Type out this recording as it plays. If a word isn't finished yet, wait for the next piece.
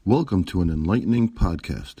Welcome to an enlightening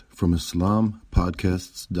podcast from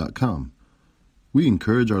IslamPodcasts.com. We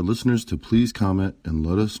encourage our listeners to please comment and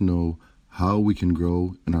let us know how we can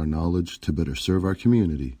grow in our knowledge to better serve our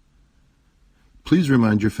community. Please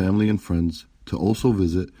remind your family and friends to also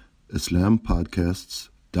visit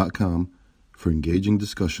IslamPodcasts.com for engaging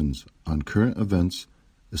discussions on current events,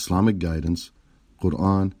 Islamic guidance,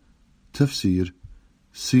 Quran, Tafseer,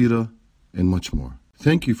 Surah, and much more.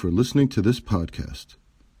 Thank you for listening to this podcast.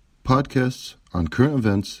 Podcasts on current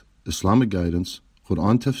events, Islamic guidance,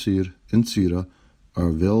 Quran Tafseer, and Surah are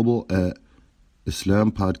available at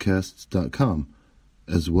IslamPodcasts.com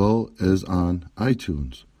as well as on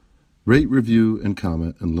iTunes. Rate, review, and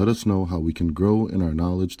comment and let us know how we can grow in our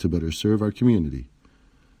knowledge to better serve our community.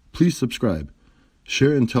 Please subscribe,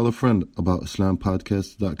 share and tell a friend about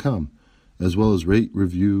IslamPodcasts.com as well as rate,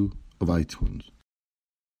 review of iTunes.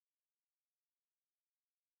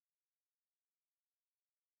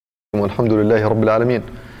 والحمد لله رب العالمين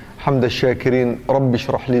حمد الشاكرين رب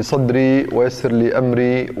اشرح لي صدري ويسر لي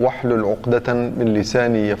أمري واحلل عقدة من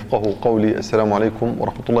لساني يفقه قولي. السلام عليكم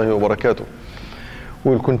ورحمة الله وبركاته.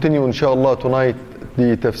 We'll continue inshallah tonight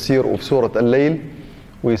the tafsir of Surah Al-Layl.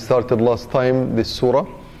 We started last time this surah,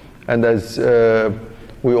 and as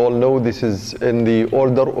we all know, this is in the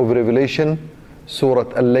order of revelation, Surah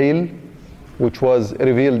Al-Layl, which was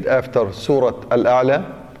revealed after Surah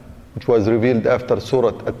Al-A'la, which was revealed after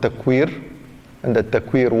Surah Al-Takwir, and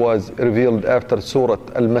Al-Takwir was revealed after Surah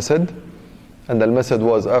Al-Masad, and Al-Masad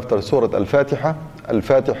was after Surah Al-Fatiha.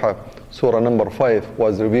 Al-Fatiha, Surah number 5,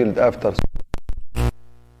 was revealed after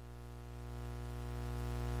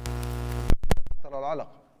Al-Alaq.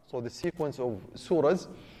 So the sequence of surahs,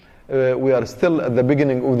 we are still at the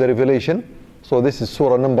beginning of the revelation. So this is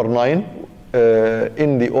Surah number 9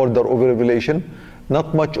 in the order of revelation.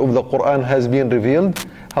 Not much of the Quran has been revealed.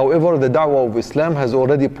 However, the da'wah of Islam has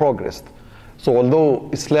already progressed. So although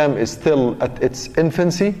Islam is still at its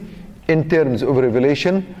infancy in terms of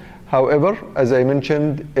revelation, however, as I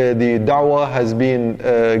mentioned, the da'wah has been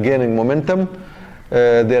gaining momentum.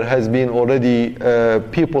 There has been already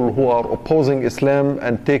people who are opposing Islam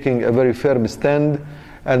and taking a very firm stand.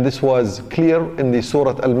 And this was clear in the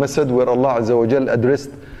Surah Al-Masad, where Allah Azza wa Jal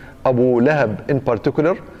addressed Abu Lahab in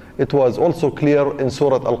particular. It was also clear in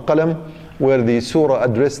Surah Al-Qalam, where the surah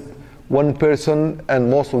addressed one person, and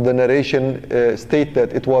most of the narration state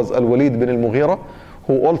that it was Al-Walid bin Al-Mughira,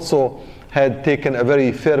 who also had taken a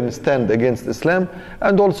very firm stand against Islam.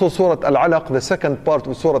 And also Surah Al-Alaq, the second part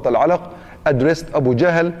of Surah Al-Alaq, addressed Abu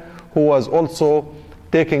Jahl, who was also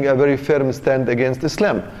taking a very firm stand against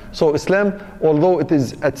Islam. So Islam, although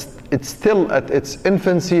it's still at its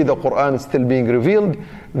infancy, the Quran is still being revealed,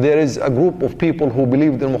 there is a group of people who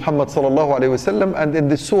believed in Muhammad sallallahu alaihi wasallam, and in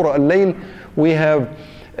this Surah Al-Layl we have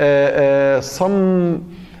some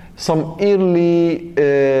early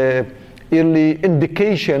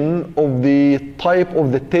indication of the type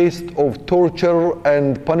of the taste of torture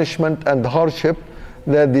and punishment and hardship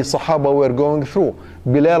that the Sahaba were going through.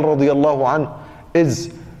 Bilal radiallahu anhu is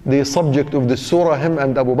the subject of the surah, him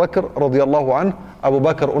and Abu Bakr radiallahu anhu. Abu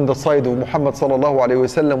Bakr on the side of Muhammad sallallahu alayhi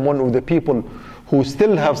wasallam, one of the people who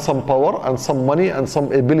still have some power and some money and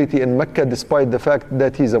some ability in Mecca despite the fact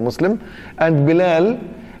that he's a Muslim. And Bilal,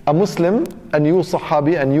 a Muslim, a new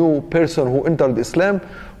Sahabi, a new person who entered Islam,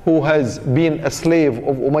 who has been a slave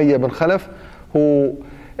of Umayyah bin Khalaf, who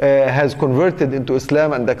has converted into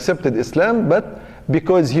Islam and accepted Islam, but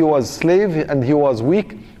because he was slave and he was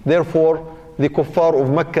weak, therefore the kuffar of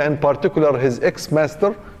Mecca, in particular his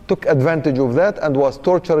ex-master, took advantage of that and was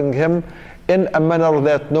torturing him in a manner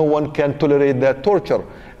that no one can tolerate that torture.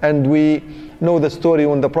 And we know the story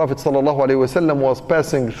when the Prophet ﷺ was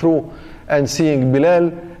passing through and seeing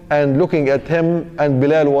Bilal and looking at him, and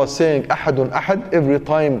Bilal was saying Ahadun Ahad every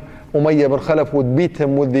time Umayyah bin Khalaf would beat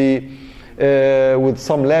him with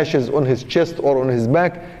some lashes on his chest or on his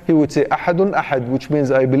back. He would say Ahadun Ahad, which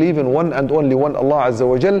means I believe in one and only one, Allah Azza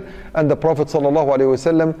wa Jal. And the Prophet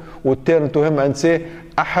ﷺ would turn to him and say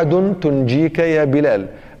Ahadun tunjika ya Bilal.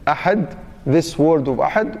 Ahad, this word of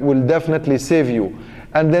Ahad will definitely save you.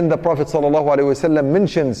 And then the Prophet ﷺ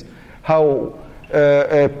mentions how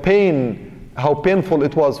painful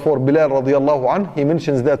it was for Bilal radiallahu anhu. He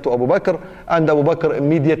mentions that to Abu Bakr, and Abu Bakr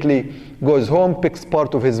immediately goes home, picks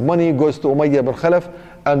part of his money, goes to Umayyah bin Khalaf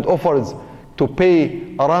and offers to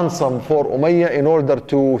pay a ransom for Umayyah in order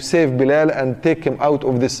to save Bilal and take him out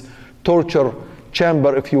of this torture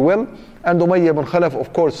chamber, if you will. And Umayyah ibn Khalaf,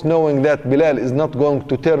 of course, knowing that Bilal is not going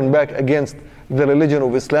to turn back against the religion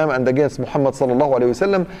of Islam and against Muhammad sallallahu alayhi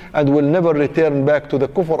wasallam, and will never return back to the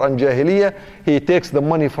kufr and jahiliyyah, he takes the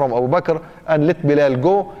money from Abu Bakr and let Bilal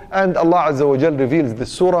go. And Allah Azza wa Jal reveals the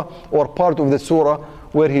surah, or part of the surah,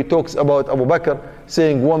 where he talks about Abu Bakr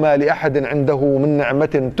saying, وَمَا لِأَحَدٍ عِنْدَهُ مِنْ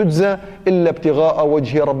نِعْمَةٍ تُجْزَى إِلَّا ابْتِغَاءَ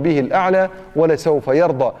وَجْهِ رَبِّهِ الْأَعْلَى وَلَسَوْفَ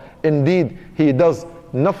يَرْضَى. Indeed, he does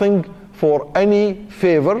nothing for any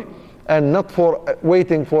favor, and not for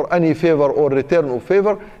waiting for any favor or return of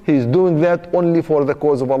favor. He is doing that only for the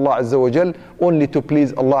cause of Allah Azza wa Jal, only to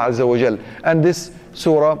please Allah Azza wa Jal. And this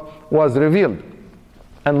surah was revealed.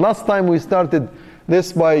 And last time we started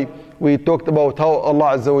this we talked about how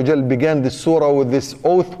Allah Azza wa Jal began this surah with this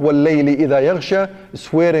oath, وَاللَّيْلِ إِذَا يَغْشَى,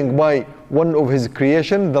 swearing by one of his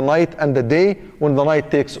creation, the night and the day, when the night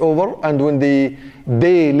takes over, and when the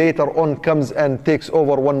day later on comes and takes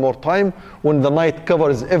over one more time, when the night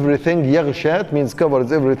covers everything. يَغْشَى means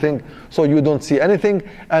covers everything, so you don't see anything.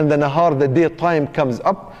 And the nahar, the daytime, comes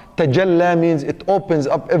up. Tajalla means it opens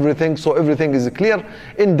up everything, so everything is clear,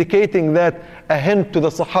 indicating that a hint to the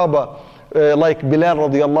Sahaba, like Bilal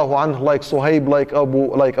radiallahu anhu, like Suhaib, like Abu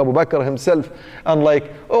Bakr himself, and like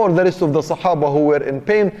all the rest of the Sahaba who were in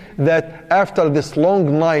pain, that after this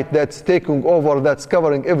long night that's taking over, that's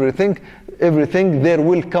covering everything, there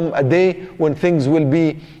will come a day when things will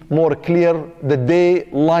be more clear, the day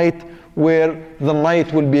light, where the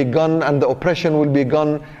night will be gone and the oppression will be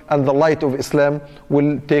gone and the light of Islam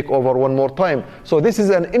will take over one more time. So this is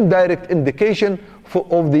an indirect indication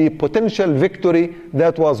of the potential victory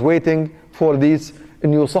that was waiting for these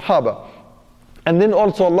new Sahaba. And then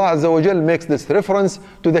also Allah Azza wa Jal makes this reference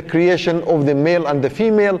to the creation of the male and the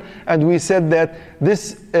female, and we said that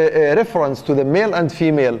this reference to the male and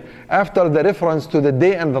female after the reference to the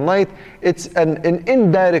day and the night, it's an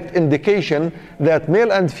indirect indication that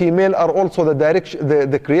male and female are also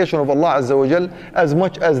the creation of Allah Azza wa Jal as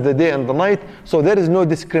much as the day and the night. So there is no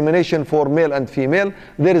discrimination for male and female,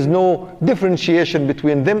 there is no differentiation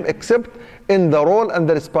between them except in the role and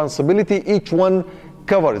the responsibility each one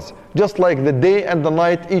covers. Just like the day and the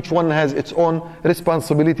night, each one has its own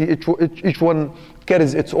responsibility, each one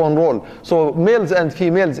carries its own role. So males and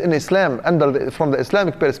females in Islam, from the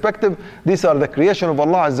Islamic perspective, these are the creation of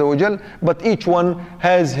Allah Azza wa Jal, but each one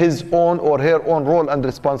has his own or her own role and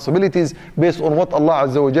responsibilities based on what Allah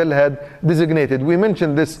Azza wa Jal had designated. We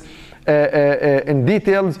mentioned this in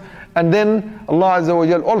details. And then Allah Azza wa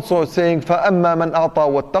Jal also saying, فَأَمَّا مَنْ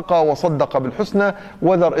أَعْطَى وَاتَّقَى وَصَدَّقَ بِالْحُسْنَى,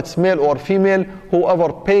 whether it's male or female,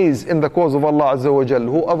 whoever pays in the cause of Allah Azza wa Jal,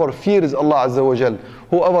 whoever fears Allah Azza wa Jal,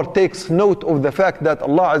 whoever takes note of the fact that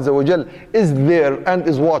Allah Azza wa Jal is there and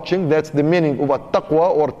is watching. That's the meaning of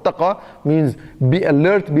at-taqwa, or taqa means be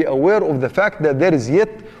alert, be aware of the fact that there is yet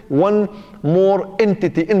one more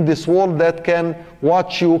entity in this world that can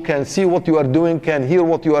watch you, can see what you are doing, can hear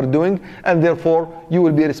what you are doing, and therefore you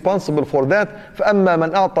will be responsible for that. فَأَمَّا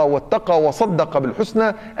مَنْ أَعْطَى وَاتَّقَى وَصَدَّقَ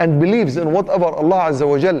بِالْحُسْنَى, and believes in whatever Allah Azza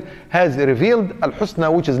wa Jal has revealed,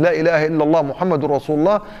 al-husna, which is La ilaha illallah Muhammadur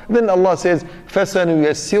Rasulullah, then Allah says,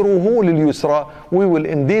 فَسَنُيَسِّرُهُ لِلْيُسْرَى, we will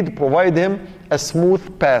indeed provide him a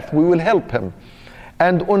smooth path, we will help him.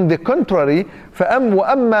 And on the contrary,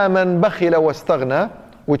 وَأَمَّا مَنْ بَخِلَ وَاسْتَغْنَى,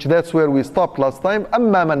 which that's where we stopped last time.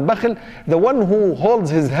 أَمَّا مَنْ بَخِلْ, the one who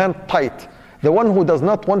holds his hand tight, the one who does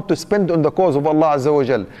not want to spend on the cause of Allah Azza wa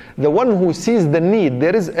Jal, the one who sees the need,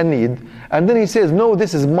 there is a need, and then he says, no,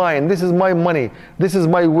 this is mine, this is my money, this is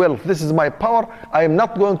my wealth, this is my power, I am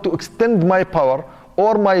not going to extend my power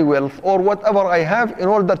or my wealth or whatever I have in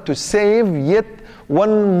order to save yet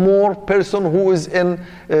one more person who is in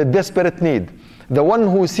desperate need. The one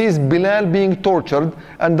who sees Bilal being tortured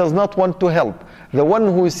and does not want to help. The one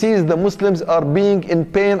who sees the Muslims are being in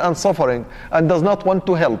pain and suffering and does not want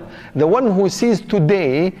to help. The one who sees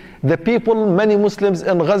today the people, many Muslims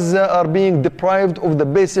in Gaza, are being deprived of the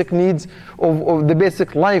basic needs, of the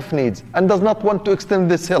basic life needs, and does not want to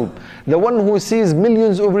extend this help. The one who sees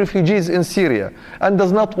millions of refugees in Syria and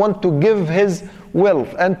does not want to give his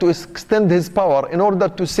wealth and to extend his power in order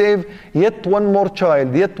to save yet one more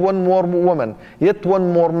child, yet one more woman, yet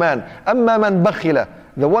one more man. أَمَّا مَنْ بَخِلَ,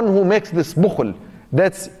 the one who makes this bukhul,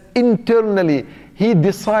 that's internally, he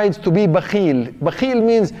decides to be bakhil. Bakhil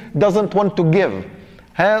means doesn't want to give.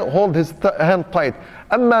 Hold his hand tight.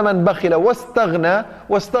 أَمَّا مَنْ بَخِلَ وَاسْتَغْنَى,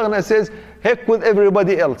 wastaghna says, heck with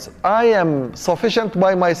everybody else. I am sufficient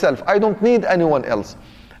by myself. I don't need anyone else.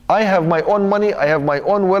 I have my own money, I have my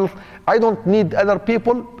own wealth. I don't need other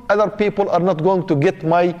people. Other people are not going to get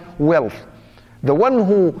my wealth. The one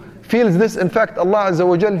who feels this, in fact, Allah Azza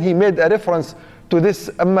wa Jal, He made a reference to this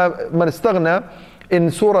أَمَّا مَنْ اسْتَغْنَى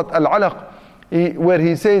in Surah Al-Alaq, where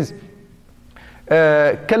He says,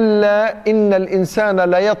 كلا إن الإنسان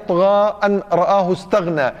ليطغى أن رآه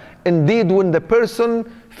استغنى. Indeed, when the person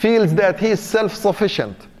feels that he is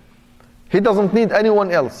self-sufficient, he doesn't need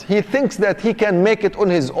anyone else, he thinks that he can make it on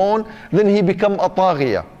his own, then he becomes a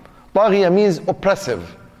طاغية. طاغية means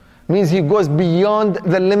oppressive, means he goes beyond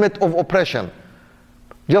the limit of oppression.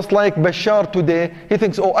 Just like Bashar today, he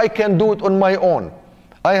thinks, oh, I can do it on my own.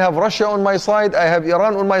 I have Russia on my side, I have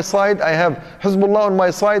Iran on my side, I have Hezbollah on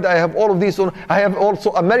my side, I have all of these I have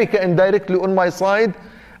also America indirectly on my side,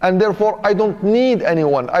 and therefore I don't need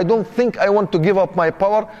anyone. I don't think I want to give up my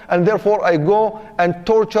power, and therefore I go and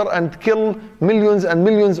torture and kill millions and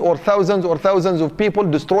millions or thousands of people,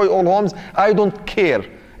 destroy all homes. I don't care.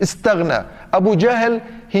 استغنى. Abu Jahl,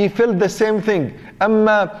 he felt the same thing.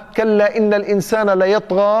 أما كلا إن الإنسان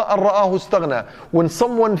ليطغى أن رآه استغنى. When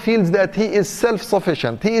someone feels that he is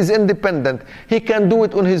self-sufficient, he is independent, he can do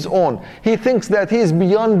it on his own, he thinks that he is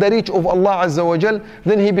beyond the reach of Allah Azza wa Jal,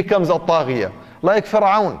 then he becomes a طاغية. Like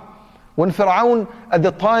Fir'aun. When Fir'aun, at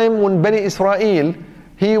the time when Bani Israel,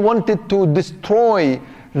 he wanted to destroy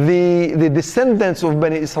the descendants of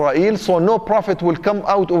Bani Israel, so no prophet will come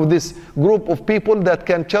out of this group of people that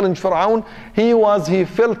can challenge Fir'aun. He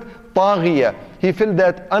felt طاغية. He felt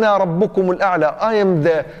that أنا ربكم الأعلى, I am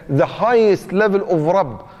the highest level of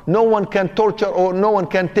Rabb. No one can torture or no one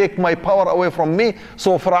can take my power away from me.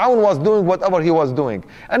 So Fir'aun was doing whatever he was doing.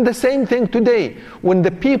 And the same thing today. When the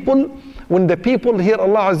people here,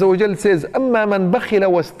 Allah Azza wa Jal says, أما من بخل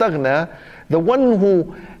واستغنى, the one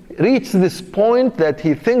who reaches this point that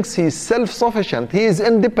he thinks he is self-sufficient, he is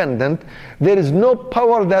independent, there is no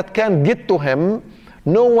power that can get to him,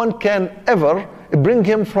 no one can ever bring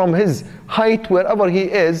him from his height wherever he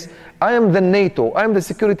is. I am the NATO, I am the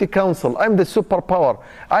Security Council, I am the superpower,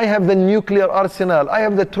 I have the nuclear arsenal, I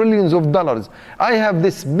have the trillions of dollars, I have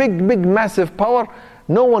this big massive power,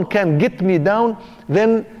 no one can get me down.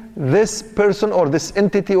 Then this person or this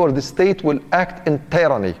entity or the state will act in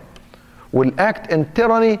tyranny. Will act in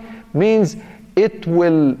tyranny means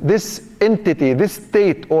this entity, this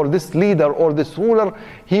state or this leader or this ruler,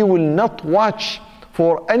 he will not watch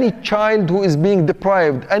for any child who is being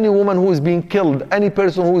deprived, any woman who is being killed, any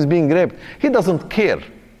person who is being raped. He doesn't care.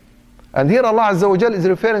 And here Allah Azza wa Jal is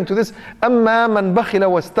referring to this, أَمَّا مَنْ بَخِلَ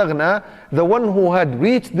وَاسْتَغْنَى, the one who had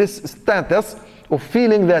reached this status of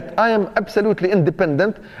feeling that I am absolutely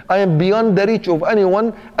independent, I am beyond the reach of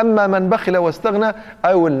anyone. أَمَّا مَنْ بَخِلَ وَاسْتَغْنَى,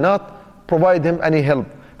 I will not provide him any help.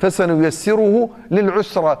 فَسَنُيَسِّرُهُ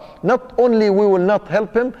لِلْعُسْرَى. Not only we will not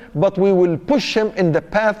help him, but we will push him in the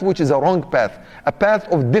path which is a wrong path, a path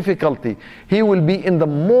of difficulty. He will be in the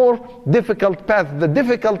more difficult path. The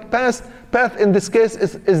difficult path in this case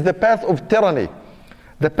is the path of tyranny.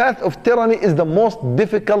 The path of tyranny is the most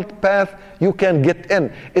difficult path you can get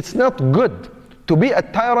in. It's not good. To be a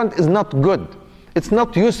tyrant is not good. It's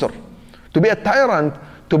not yusr. To be a tyrant,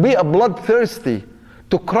 to be a bloodthirsty,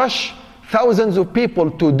 to crush thousands of people,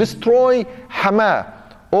 to destroy Hama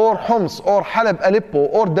or Homs or Halab, Aleppo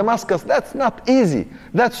or Damascus, that's not easy.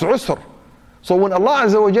 That's usr. So when Allah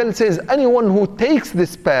Azza wa Jal says anyone who takes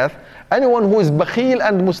this path, anyone who is bakhil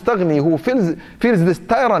and mustaghni, who feels this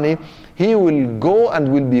tyranny, he will go and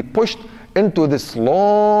will be pushed into this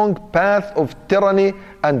long path of tyranny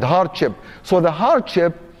and hardship. So the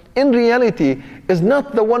hardship in reality is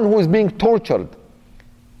not the one who is being tortured.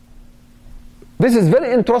 This is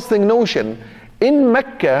very interesting notion. In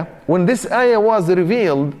Mecca, when this ayah was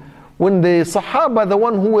revealed, when the Sahaba, the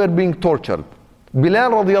one who were being tortured,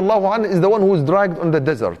 Bilal radiallahu anhu is the one who is dragged on the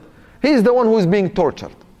desert. He is the one who is being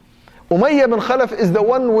tortured. Umayyah bin Khalaf is the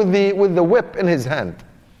one with the whip in his hand.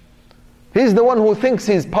 He is the one who thinks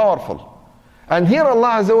he is powerful. And here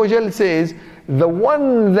Allah Azza wa Jal says, the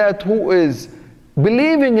one who is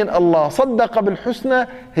believing in Allah, صَدَّقَ بِالْحُسْنَى,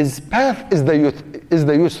 his path is the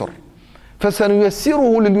yusr.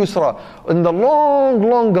 فَسَنُيَسِّرُهُ لِلْيُسْرَى. In the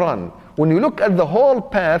long run, when you look at the whole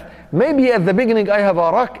path, maybe at the beginning I have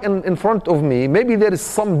a rock in front of me, maybe there is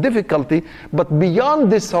some difficulty, but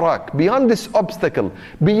beyond this rock, beyond this obstacle,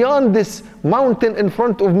 beyond this mountain in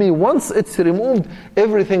front of me, once it's removed,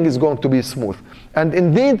 everything is going to be smooth. And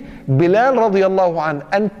indeed, Bilal radiallahu anhu,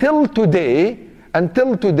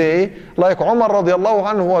 until today, like Umar radiallahu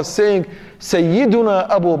anhu was saying, Sayyiduna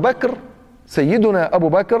Abu Bakr,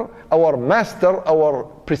 our master, our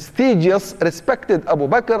prestigious, respected Abu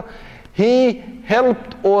Bakr, he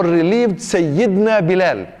helped or relieved Sayyidina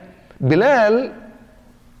Bilal. Bilal,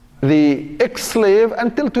 the ex-slave,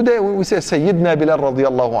 until today we say Sayyidina Bilal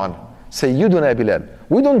radiallahu anhu. Sayyiduna Bilal.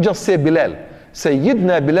 We don't just say Bilal.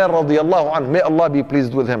 Sayyidina Bilal radiyallahu anhu, may Allah be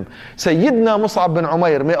pleased with him. Sayyidina Mus'ab bin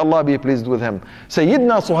Umair, may Allah be pleased with him.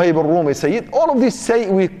 Sayyidina Suhaib al-Rumi, all of these,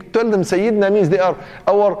 we tell them Sayyidina means they are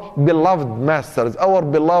our beloved masters, our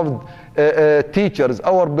beloved teachers,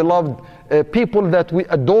 our beloved people that we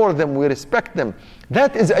adore them, we respect them.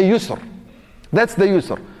 That is a yusr. That's the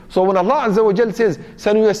yusr. So when Allah Azza wa Jal says,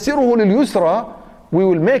 سَنُيَسِّرُهُ لِلْيُسْرَى, we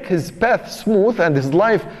will make his path smooth and his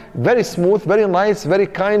life very smooth, very nice, very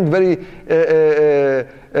kind, very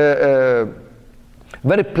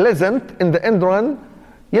pleasant in the end run.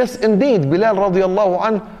 Yes, indeed, Bilal radiallahu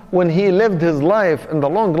anhu, when he lived his life in the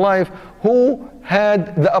long life, who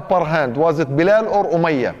had the upper hand? Was it Bilal or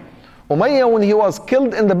Umayyah? Umayyah, when he was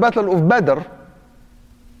killed in the Battle of Badr,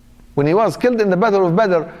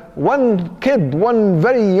 one kid, one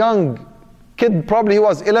very young kid, probably he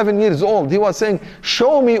was 11 years old, he was saying,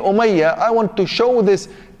 show me Umayyah, I want to show this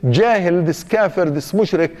jahil, this kafir, this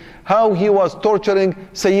mushrik, how he was torturing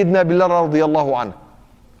Sayyidina Bilal radiallahu anhu.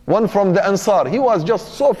 One from the Ansar, he was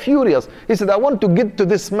just so furious. He said, I want to get to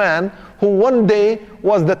this man who one day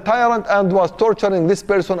was the tyrant and was torturing this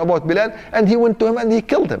person about Bilal, and he went to him and he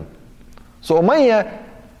killed him. So Umayyah,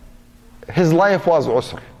 his life was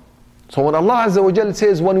usr. So when Allah Azza wa Jal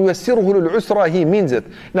says, when yuyassiruhu lil-usra, he means it.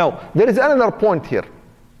 Now, there is another point here.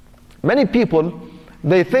 Many people,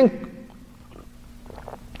 they think,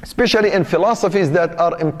 especially in philosophies that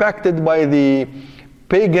are impacted by the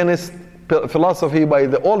paganist philosophy, by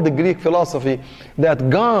all the Greek philosophy, that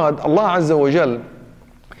God, Allah Azza wa Jal,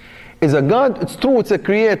 is a God. It's true, it's a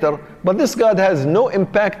creator, but this God has no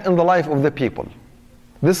impact in the life of the people.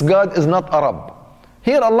 This God is not a Rabb.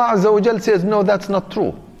 Here Allah Azza wa Jal says, no, that's not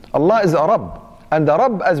true. Allah is a Rabb. And the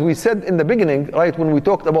Rabb, as we said in the beginning, right, when we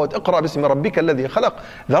talked about اقرأ باسم ربك الذي خلق,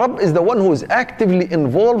 the Rabb is the one who is actively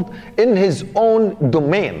involved in his own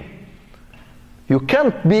domain. You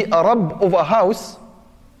can't be a Rabb of a house,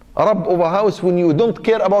 when you don't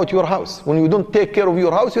care about your house. When you don't take care of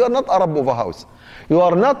your house, you are not a Rabb of a house. You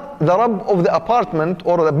are not the Rabb of the apartment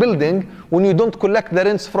or the building when you don't collect the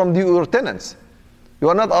rents from your tenants. You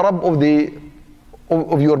are not a Rabb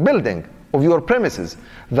of your building, of your premises.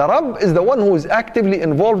 The Rabb is the one who is actively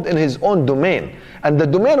involved in his own domain. And the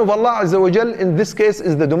domain of Allah Azza wa Jal in this case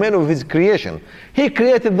is the domain of his creation. He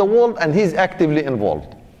created the world and he's actively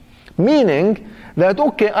involved. Meaning that,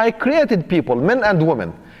 okay, I created people, men and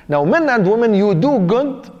women. Now men and women, you do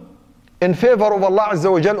good in favor of Allah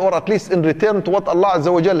Azza wa Jal, or at least in return to what Allah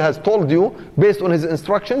Azza wa Jal has told you based on his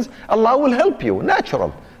instructions, Allah will help you,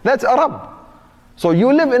 natural. That's a Rabb. So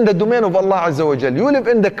you live in the domain of Allah Azza wa Jal. You live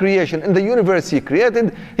in the creation, in the universe He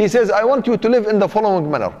created. He says, I want you to live in the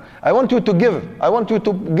following manner. I want you to give. I want you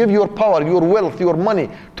to give your power, your wealth, your money,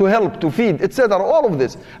 to help, to feed, etc. All of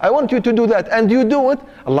this. I want you to do that. And you do it,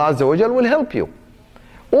 Allah Azza wa Jal will help you.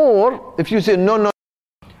 Or if you say, no,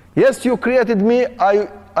 yes, you created me, I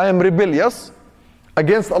am rebellious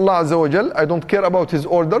against Allah Azza wa Jal. I don't care about His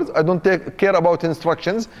orders. I don't care about His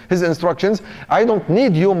instructions. I don't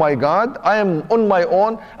need you, my God. I am on my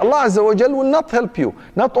own. Allah Azza wa Jal will not help you.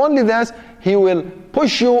 Not only that, He will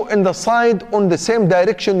push you in the side on the same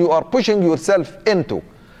direction you are pushing yourself into.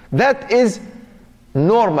 That is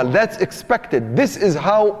normal. That's expected. This is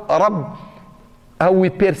how we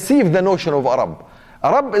perceive the notion of a Rabb.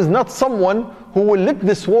 A Rabb is not someone who will let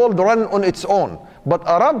this world run on its own. But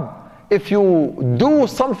a Rabb, if you do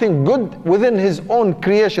something good within his own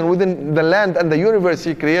creation, within the land and the universe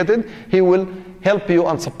he created, he will help you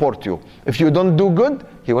and support you. If you don't do good,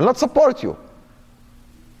 he will not support you.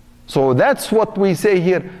 So that's what we say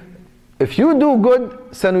here. If you do good,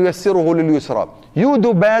 سَنُيَسِّرُهُ لِلْيُسْرَى. You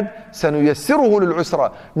do bad, سَنُيَسِّرُهُ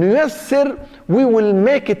لِلْعُسْرَى. نُيَسِّر, we will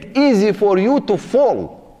make it easy for you to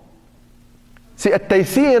fall. See,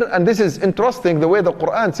 at-taysir, and this is interesting the way the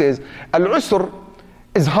Quran says, al-usr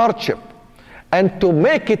is hardship. And to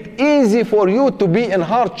make it easy for you to be in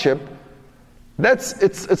hardship,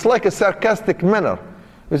 it's like a sarcastic manner.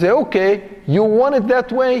 You say, okay, you want it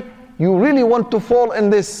that way, you really want to fall in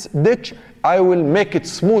this ditch, I will make it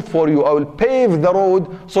smooth for you. I will pave the road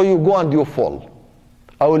so you go and you fall.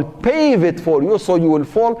 I will pave it for you so you will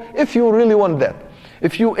fall if you really want that.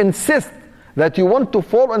 If you insist that you want to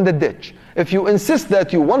fall in the ditch, if you insist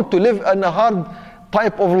that you want to live in a hard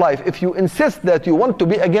type of life, if you insist that you want to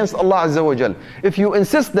be against Allah Azza wa Jal, if you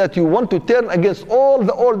insist that you want to turn against all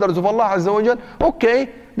the orders of Allah Azza wa Jal, okay,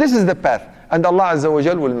 this is the path. And Allah Azza wa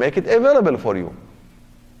Jal will make it available for you.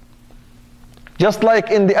 Just like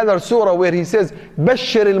in the other surah where He says,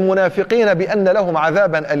 بَشِّرِ الْمُنَافِقِينَ بِأَنَّ لَهُمْ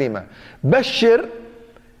عَذَابًا أَلِيمًا. Bashir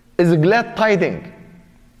is a glad tiding.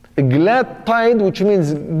 A glad tide, which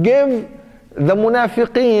means give the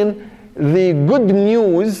munafiqeen the good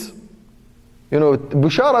news You know,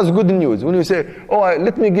 Bushara is good news. When you say, oh,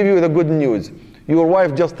 let me give you the good news. Your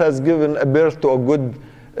wife just has given a birth to a good,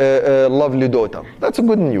 lovely daughter. That's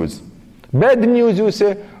good news. Bad news, you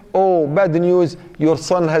say, oh, bad news, your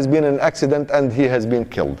son has been in an accident and he has been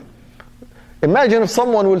killed. Imagine if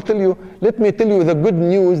someone will tell you, let me tell you the good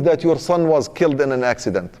news that your son was killed in an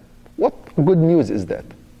accident. What good news is that?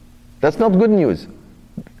 That's not good news.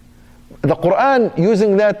 The Quran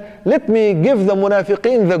using that, let me give the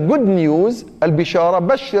munafiqeen the good news, al-bishara,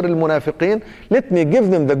 bashir al-munafiqeen, let me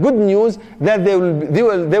give them the good news that they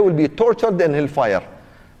will be tortured in hellfire.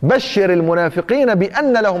 Bashir al-munafiqeen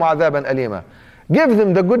bi-anna lahum adhaban alima. Give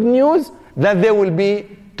them the good news that they will be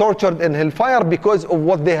tortured in hellfire because of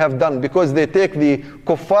what they have done, because they take the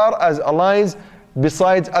kuffar as allies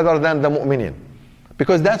besides other than the mu'mineen.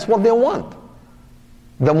 Because that's what they want.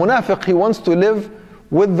 The munafiq, he wants to live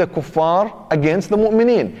with the kuffar against the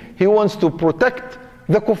mu'mineen. He wants to protect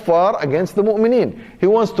the kuffar against the mu'mineen. He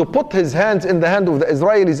wants to put his hands in the hand of the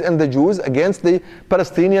Israelis and the Jews against the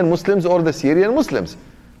Palestinian Muslims or the Syrian Muslims.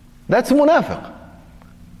 That's munafiq.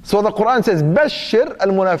 So the Quran says, Bashir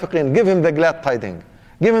al-munafiqeen, give him the glad tiding.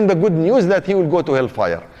 Give him the good news that he will go to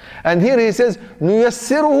hellfire. And here he says,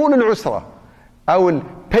 نُيَسِّرُهُ لِلْعُسْرَةِ, I will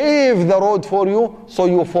pave the road for you so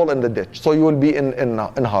you fall in the ditch, so you will be in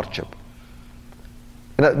hardship.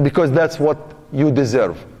 Because that's what you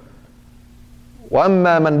deserve.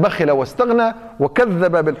 وَأَمَّا مَنْ بَخِلَ وَاسْتَغْنَى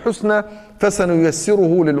وَكَذَّبَ بِالْحُسْنَى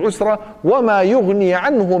فَسَنُيَسِّرُهُ لِلْعُسْرَى وَمَا يُغْنِي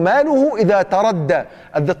عَنْهُ مَالُهُ إِذَا تَرَدَّى.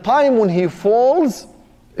 At the time when he falls,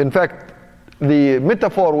 in fact, the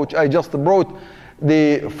metaphor which I just brought,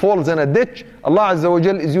 the falls in a ditch, Allah Azza wa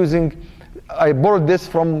Jal is using, I borrowed this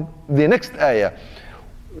from the next ayah.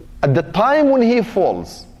 At the time when he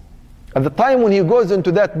falls, at the time when he goes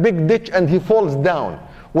into that big ditch and he falls down,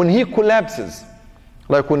 when he collapses,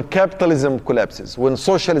 like when capitalism collapses, when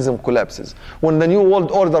socialism collapses, when the new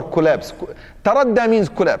world order collapses. Taradda means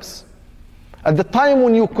collapse. At the time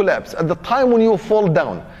when you collapse, at the time when you fall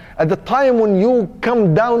down, at the time when you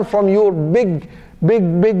come down from your big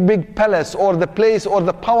palace or the place or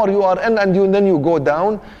the power you are in, and then you go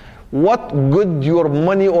down, what good your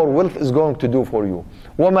money or wealth is going to do for you.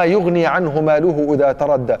 وَمَا يُغْنِي عَنْهُ مَالُهُ إِذَا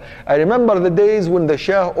تَرَدَّى. I remember the days when the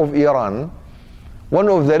Shah of Iran, one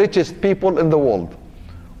of the richest people in the world,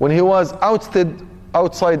 when he was ousted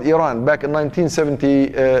outside Iran back in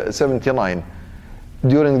 1979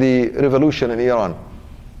 during the revolution in Iran.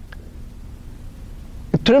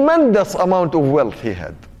 A tremendous amount of wealth he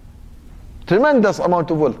had. Tremendous amount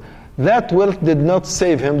of wealth. That wealth did not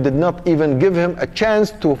save him, did not even give him a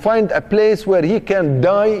chance to find a place where he can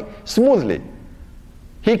die smoothly.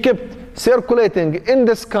 He kept circulating in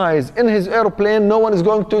the skies, in his airplane, no one is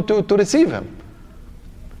going to receive him.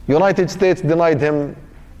 United States denied him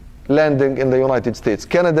landing in the United States.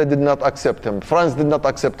 Canada did not accept him. France did not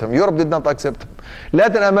accept him. Europe did not accept him.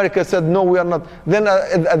 Latin America said, no, we are not. Then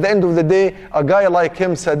at the end of the day, a guy like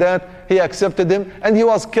him, Sadat, he accepted him, and he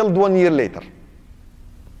was killed 1 year later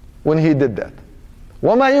when he did that.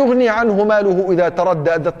 وَمَا يُغْنِي عَنْهُ مَالُهُ إِذَا تَرَدَّى.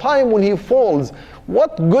 At the time when he falls,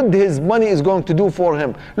 what good his money is going to do for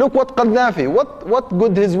him. Look what Gaddafi, what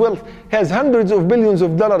good his wealth. He has hundreds of billions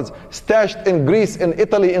of dollars stashed in Greece, in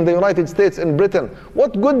Italy, in the United States, in Britain.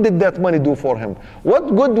 What good did that money do for him?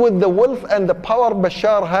 What good would the wealth and the power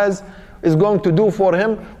Bashar has is going to do for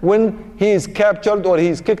him when he is captured or he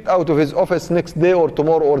is kicked out of his office next day or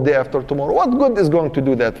tomorrow or day after tomorrow? What good is going to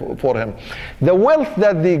do that for him? The wealth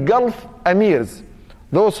that the Gulf emirs,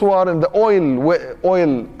 those who are in the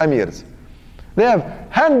oil emirs, they have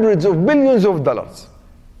hundreds of billions of dollars.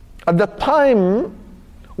 At the time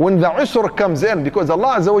when the usr comes in, because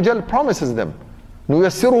Allah Azza wa Jal promises them,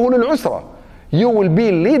 نُيَسِّرُهُ لِلْعُسْرَى, you will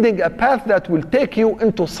be leading a path that will take you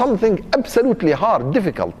into something absolutely hard,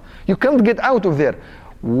 difficult. You can't get out of there.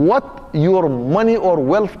 What your money or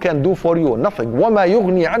wealth can do for you? Nothing. وَمَا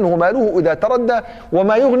يُغْنِي عَنْهُ مَالُهُ إِذَا تَرَدَّى.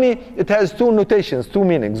 وَمَا يُغْنِي, it has two notations, two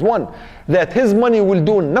meanings. One, that his money will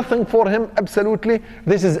do nothing for him, absolutely.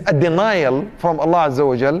 This is a denial from Allah Azza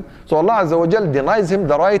wa Jal. So Allah Azza wa Jal denies him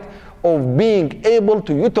the right of being able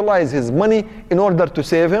to utilize his money in order to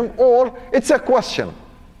save him. Or it's a question.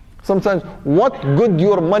 Sometimes, what good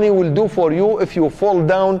your money will do for you if you fall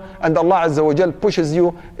down and Allah Azza wa Jal pushes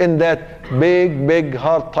you in that big,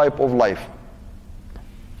 hard type of life.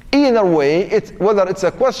 Either way, whether it's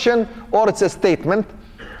a question or it's a statement,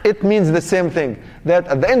 it means the same thing. That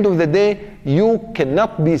at the end of the day, you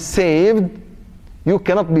cannot be saved. You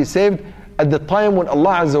cannot be saved at the time when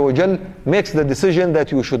Allah Azza wa Jal makes the decision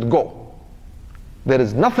that you should go. There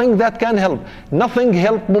is nothing that can help. Nothing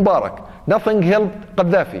helped Mubarak. Nothing helped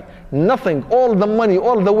Gaddafi. Nothing. All the money,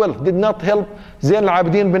 all the wealth did not help Zain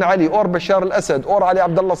al-Abidin bin Ali or Bashar al-Assad or Ali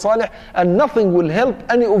Abdullah Saleh, and nothing will help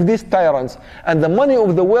any of these tyrants. And the money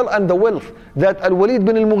of the wealth that Al-Walid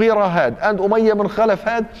bin al-Mughira had and Umayyah bin Khalaf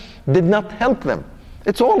had did not help them.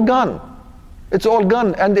 It's all gone. It's all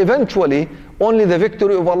gone. And eventually, only the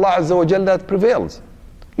victory of Allah Azza wa Jalla that prevails.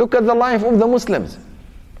 Look at the life of the Muslims.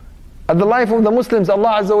 At the life of the Muslims,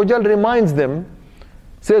 Allah Azza wa Jalla reminds them,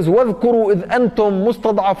 says, وَاذْكُرُوا إِذْ أَنْتُمْ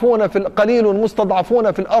مُسْتَضْعَفُونَ قَلِيلٌ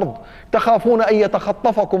مُسْتَضْعَفُونَ فِي الْأَرْضِ تَخَافُونَ أَن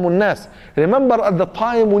يَتَخَطَّفَكُمُ النَّاسِ. Remember at the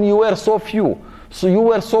time when you were so few, so you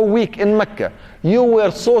were so weak in Mecca, you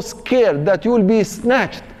were so scared that you will be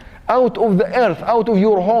snatched out of the earth, out of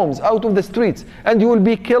your homes, out of the streets, and you will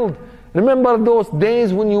be killed. Remember those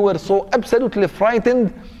days when you were so absolutely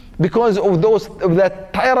frightened because of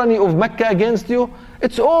that tyranny of Mecca against you?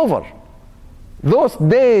 It's over. Those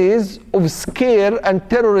days of scare and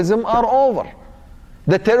terrorism are over.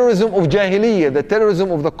 The terrorism of Jahiliyyah, the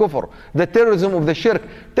terrorism of the Kufr, the terrorism of the Shirk.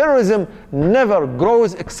 Terrorism never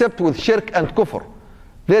grows except with Shirk and Kufr.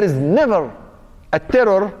 There is never a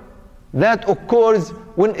terror that occurs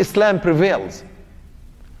when Islam prevails.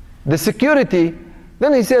 The security,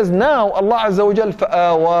 then he says, now Allah Azza wa Jal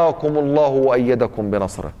فَآوَاكُمُ اللَّهُ وَأَيَّدَكُمْ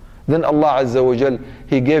بِنَصْرِهِ. Then Allah Azza wa Jal,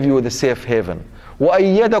 He gave you the safe haven.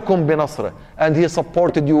 وَأَيَّدَكُمْ بِنَصْرِهِ. And He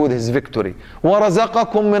supported you with His victory.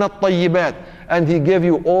 وَرَزَقَكُمْ مِنَ الطَّيِّبَاتِ. And He gave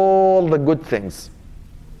you all the good things.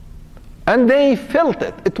 And they felt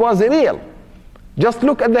it. It was real. Just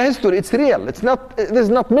look at the history. It's real. This is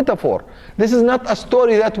not metaphor. This is not a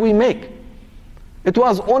story that we make. It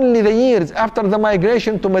was only the years after the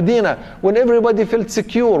migration to Medina when everybody felt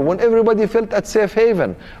secure, when everybody felt at safe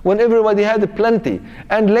haven, when everybody had plenty.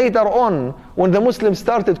 And later on, when the Muslims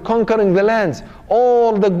started conquering the lands,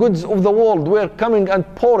 all the goods of the world were coming and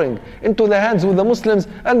pouring into the hands of the Muslims,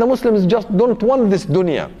 and the Muslims just don't want this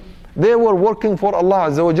dunya. They were working for Allah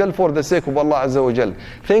Azza wa Jal, for the sake of Allah Azza wa Jal.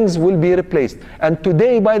 Things will be replaced. And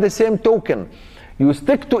today, by the same token, you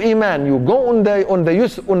stick to Iman, you go on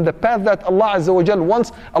the path that Allah Azza wa Jal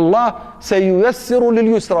wants. Allah say يُيَسِّرُ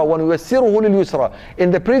لِلْيُسْرَى وَنُيَسِّرُهُ لِلْيُسْرَى.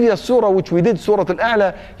 In the previous surah which we did, Surah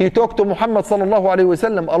Al-A'la, he talked to Muhammad sallallahu alayhi wa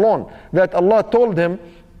sallam alone, that Allah told him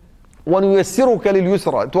وَنُيَسِّرُكَ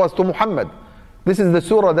لِلْيُسْرَى. It was to Muhammad. This is the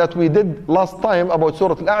surah that we did last time about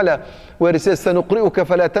Surah Al-A'la, where it says سَنُقْرِئُكَ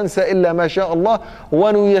فَلَا تَنْسَ إِلَّا مَا شَاءَ اللَّهُ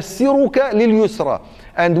وَنُيَسِّرُكَ لِلْيُسْرَى.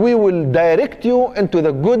 And we will direct you into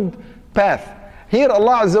the good path. Here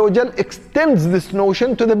Allah Azza wa Jal extends this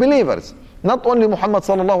notion to the believers. Not only Muhammad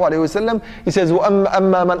sallallahu alayhi wa sallam. He says,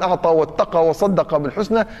 وَأَمَّا مَنْ أَعْطَى وَاتَّقَى وَصَدَّقَ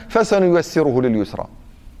بِالْحُسْنَى فَسَنُيَسِّرُهُ لِلْيُسْرَى.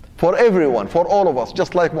 For everyone, for all of us,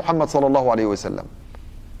 just like Muhammad sallallahu alayhi wa sallam.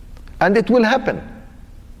 And it will happen.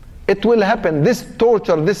 It will happen. This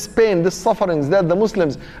torture, this pain, this sufferings that the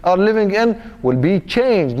Muslims are living in will be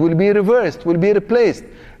changed, will be reversed, will be replaced.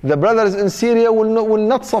 The brothers in Syria will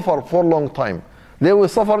not suffer for a long time. They will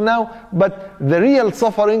suffer now, but the real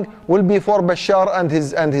suffering will be for Bashar and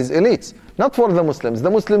his elites, not for the Muslims.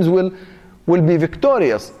 The Muslims will be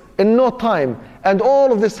victorious in no time, and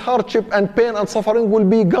all of this hardship and pain and suffering will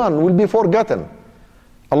be gone, will be forgotten.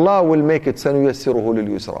 Allah will make it سَنُيَسِّرُهُ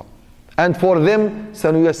لِلْيُسْرَى. And for them,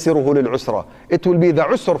 سَنُيَسِّرُهُ لِلْعُسْرَى. It will be the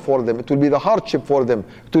usr for them, it will be the hardship for them,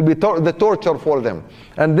 it will be the torture for them.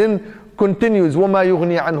 And then continues, وَمَا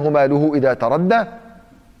يُغْنِي عَنْهُ مَالُهُ إِذَا تَرَدَّى.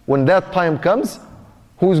 When that time comes,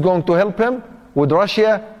 who's going to help him? Would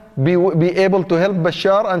Russia be able to help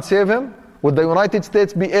Bashar and save him? Would the United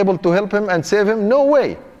States be able to help him and save him? No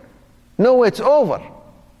way. No way, it's over.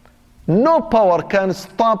 No power can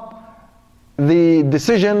stop the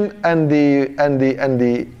decision and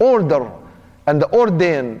the order and the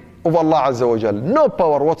ordain of Allah Azza wa Jal. No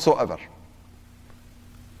power whatsoever.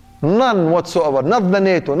 None whatsoever. Not the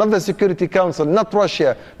NATO, not the Security Council, not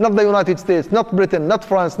Russia, not the United States, not Britain, not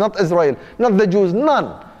France, not Israel, not the Jews.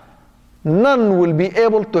 None. None will be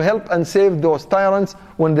able to help and save those tyrants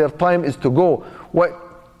when their time is to go.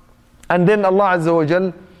 And then Allah Azza wa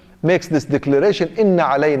Jal makes this declaration, إِنَّ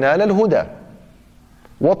عَلَيْنَا لَلْهُدَى.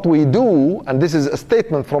 What we do, and this is a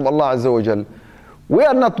statement from Allah Azza wa Jal, we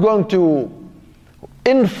are not going to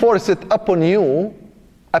enforce it upon you,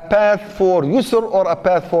 a path for yusr or a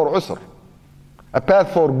path for usr, a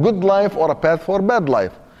path for good life or a path for bad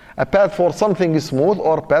life, a path for something smooth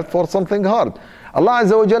or a path for something hard. Allah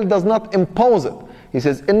Azza wa Jal does not impose it. He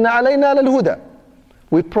says, إِنَّ عَلَيْنَا لَلْهُدَى.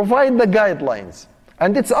 We provide the guidelines,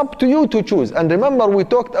 and it's up to you to choose. And remember, we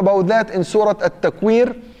talked about that in Surah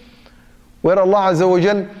At-Takwir, where Allah Azza wa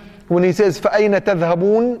Jal, when He says, فَأَيْنَ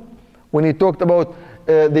تَذْهَبُونَ, when He talked about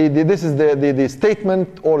this is the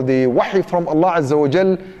statement or the wahi from Allah Azza wa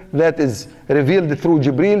Jal that is revealed through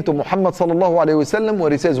Jibreel to Muhammad sallallahu alayhi wasallam,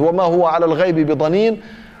 where he says, وَمَا هُوَ عَلَى الْغَيْبِ بِضَنِينَ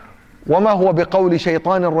وَمَا هُوَ بِقَوْلِ شَيْطَانٍ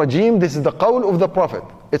الرَّجِيمٍ. This is the qawl of the Prophet.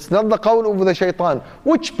 It's not the qawl of the shaitan.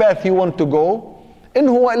 Which path you want to go? إِنْ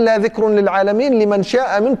هُوَ إِلَّا ذِكْرٌ لِلْعَالَمِينَ لِمَنْ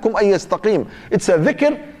شَاءَ مِنْكُمْ أَن يَسْتَقِيمَ. It's a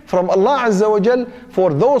dhikr from Allah Azza wa Jal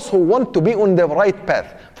for those who want to be on the right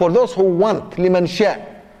path, for those who want, لِمَنْ شَاءَ,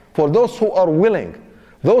 for those who are willing,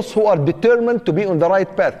 those who are determined to be on the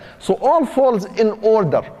right path. So all falls in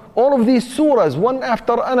order. All of these surahs, one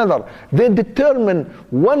after another, they determine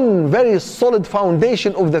one very solid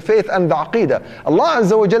foundation of the faith and the aqidah. Allah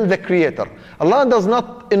Azza wa Jal, the creator. Allah does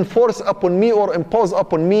not enforce upon me or impose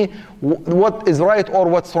upon me what is right or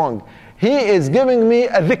what's wrong. He is giving me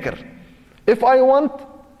a dhikr. If I want,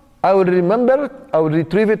 I will remember it, I will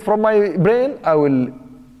retrieve it from my brain, I will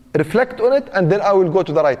reflect on it, and then I will go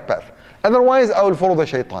to the right path. Otherwise, I will follow the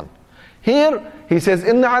shaitan. Here, he says,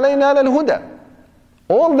 إِنَّ عَلَيْنَا لَلْهُدَى.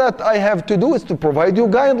 All that I have to do is to provide you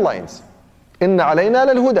guidelines. إِنَّ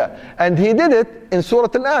عَلَيْنَا لَلْهُدَى. And he did it in Surah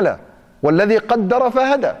Al-A'la. وَالَّذِي قَدَّرَ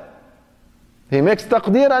فَهَدَى. He makes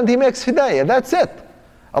taqdeer and he makes hidayah. That's it.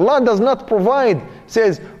 Allah does not provide,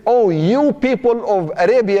 says, oh, you people of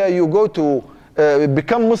Arabia, you go to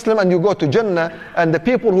become Muslim and you go to Jannah, and the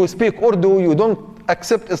people who speak Urdu, you don't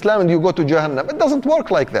accept Islam and you go to Jahannam. It doesn't work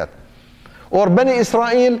like that. Or Bani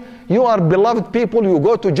Israel, you are beloved people, you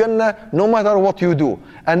go to Jannah no matter what you do.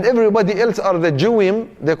 And everybody else are the Jawim,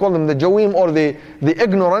 they call them the Jawim or the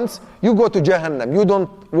ignorance, you go to Jahannam, you don't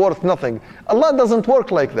worth nothing. Allah doesn't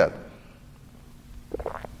work like that.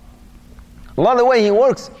 Allah, the way He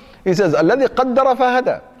works, He says, الَّذِي قَدَّرَ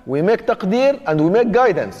فَهَدَى. We make taqdeer and we make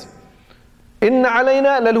guidance. إِنَّ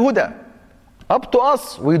عَلَيْنَا لَلْهُدَى. Up to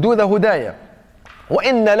us, we do the hudayah.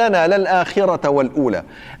 وَإِنَّ لَنَا لَلْآخِرَةَ وَالْأُولَى.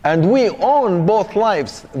 And we own both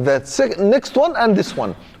lives, the next one and this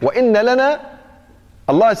one. وَإِنَّ لَنَا,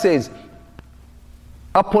 Allah says,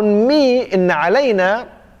 upon me, إِنَّ عَلَيْنَا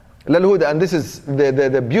لَلْهُدَى. And this is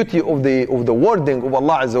the beauty of the wording of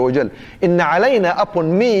Allah Azza wa Jal. إِنَّ عَلَيْنَا,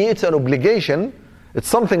 upon me, it's an obligation. It's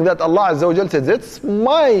something that Allah Azza wa Jal says, it's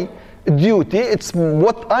my duty, it's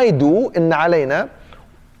what I do, إِنَّ عَلَيْنَا.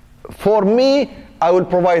 For me, I will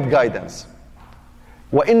provide guidance.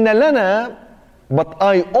 وَإِنَّ لَنَا, but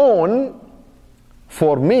I own,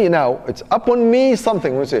 for me now, it's upon me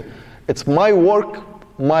something. We say, it's my work,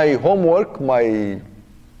 my homework, the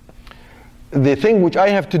thing which I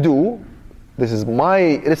have to do, this is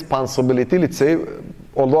my responsibility, let's say,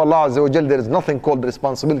 although Allah Azza wa Jal, there is nothing called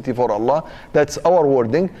responsibility for Allah, that's our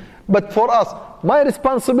wording. But for us, my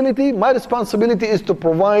responsibility is to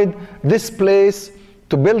provide this place,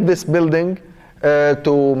 to build this building,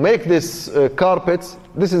 to make this carpets.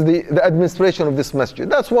 This is the administration of this masjid.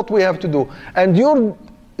 That's what we have to do. And your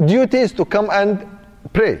duty is to come and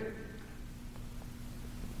pray.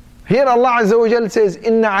 Here Allah Azza wa Jal says,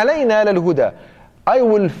 إِنَّ عَلَيْنَا لَلْهُدَى. I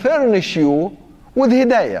will furnish you with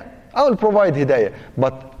hidayah. I will provide hidayah.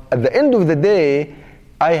 But at the end of the day,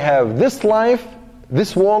 I have this life,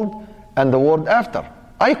 this world, and the world after.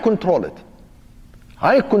 I control it.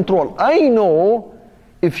 I know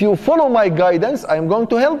if you follow my guidance, I am going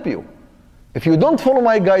to help you. If you don't follow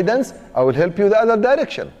my guidance, I will help you the other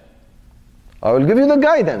direction. I will give you the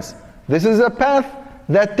guidance. This is a path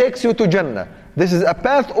that takes you to Jannah. This is a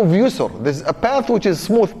path of Yusr. This is a path which is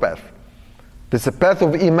smooth path. This is a path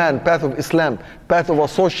of Iman, path of Islam, path of a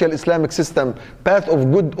social Islamic system, path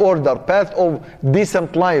of good order, path of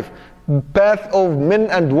decent life, path of men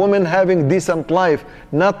and women having decent life,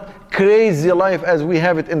 not crazy life as we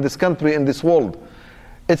have it in this country, in this world.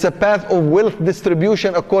 It's a path of wealth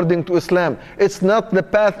distribution according to Islam. It's not the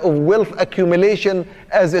path of wealth accumulation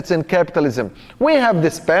as it's in capitalism. We have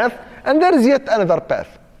this path, and there is yet another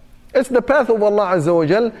path. It's the path of Allah Azza wa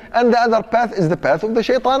Jal, and the other path is the path of the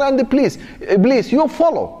shaitan and the Iblis. You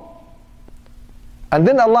follow. And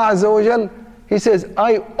then Allah Azza wa Jal, He says,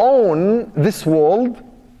 I own this world,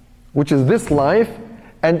 which is this life,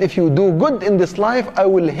 and if you do good in this life, I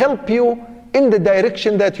will help you in the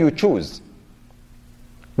direction that you choose.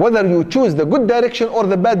 Whether you choose the good direction or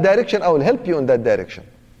the bad direction, I will help you in that direction.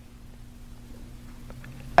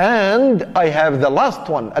 And I have the last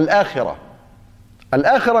one, Al-Akhirah.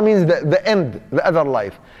 Al-Akhirah means the end, the other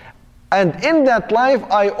life. And in that life,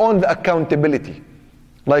 I own the accountability.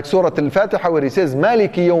 Like Surah Al-Fatiha, where He says,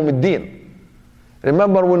 Maliki Yawm al-Din.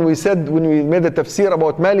 Remember when we made the tafseer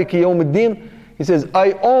about Maliki Yawm al-Din? He says,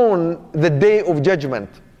 I own the day of judgment.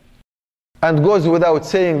 And goes without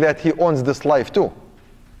saying that He owns this life too.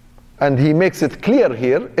 And He makes it clear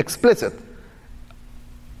here, explicit.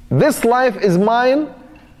 This life is mine,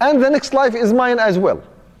 and the next life is mine as well.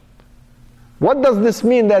 What does this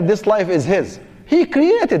mean that this life is his? He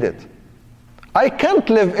created it. I can't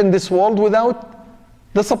live in this world without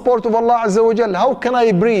the support of Allah Azza wa Jal. How can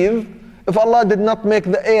I breathe if Allah did not make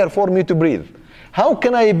the air for me to breathe? How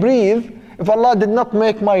can I breathe if Allah did not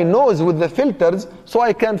make my nose with the filters so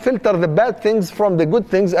I can filter the bad things from the good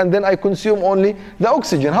things and then I consume only the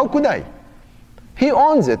oxygen? How could I? He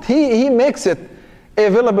owns it. He makes it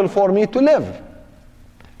available for me to live.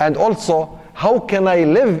 And also, how can I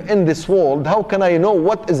live in this world? How can I know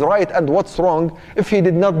what is right and what's wrong if He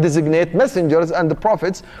did not designate messengers and the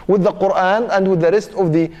prophets with the Quran and with the rest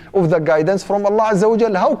of the guidance from Allah Azza wa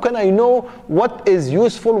Jal? How can I know what is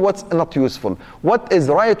useful, what's not useful? What is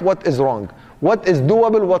right, what is wrong? What is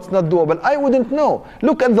doable, what's not doable? I wouldn't know.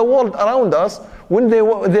 Look at the world around us when they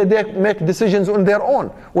make decisions on their own,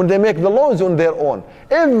 when they make the laws on their own.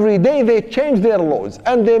 Every day they change their laws,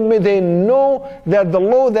 and they know that the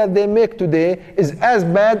law that they make today is as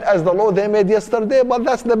bad as the law they made yesterday, but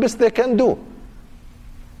that's the best they can do.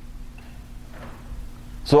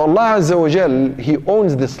 So Allah Azza wa Jal, He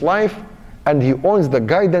owns this life, and He owns the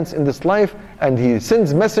guidance in this life, and He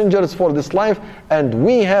sends messengers for this life, and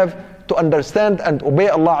we have to understand and obey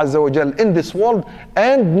Allah Azza wa Jal in this world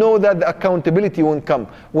and know that the accountability won't come,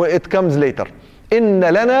 when it comes later. إِنَّ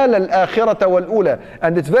لَنَا لَلْآخِرَةَ وَالْأُولَى.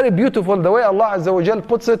 And it's very beautiful the way Allah Azza wa Jal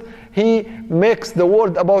puts it. He makes the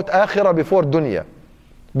word about akhirah before dunya,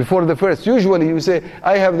 before the first. Usually you say,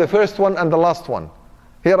 I have the first one and the last one.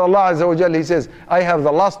 Here Allah Azza wa Jal, He says, I have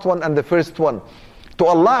the last one and the first one. To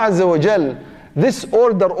Allah Azza wa Jal, this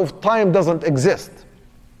order of time doesn't exist.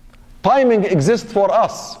 Timing exists for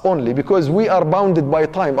us only because we are bounded by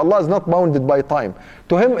time. Allah is not bounded by time.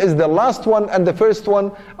 To Him is the last one and the first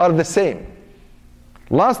one are the same.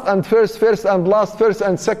 Last and first, first and last, first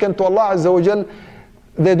and second to Allah Azza wa Jal,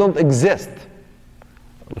 they don't exist.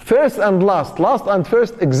 First and last and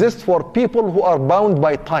first exist for people who are bound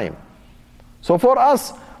by time. So for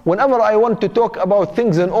us, whenever I want to talk about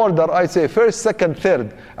things in order, I say first, second,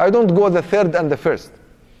 third. I don't go the third and the first.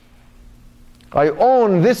 I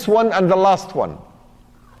own this one and the last one.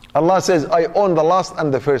 Allah says, I own the last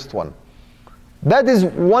and the first one. That is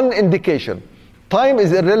one indication. Time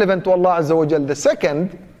is irrelevant to Allah Azza wa Jal. The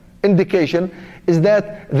second indication is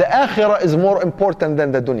that the akhirah is more important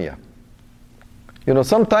than the dunya. You know,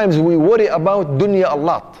 sometimes we worry about dunya a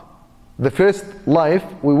lot. The first life,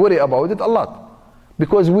 we worry about it a lot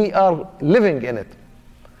because we are living in it.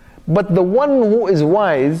 But the one who is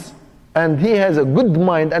wise and he has a good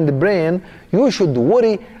mind and brain, you should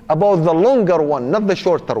worry about the longer one, not the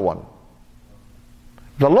shorter one.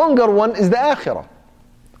 The longer one is the akhirah.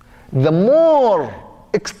 The more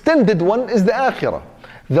extended one is the akhirah.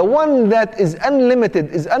 The one that is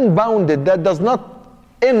unlimited, is unbounded, that does not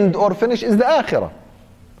end or finish is the akhirah.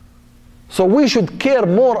 So we should care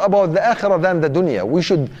more about the akhirah than the dunya. We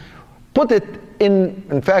should put it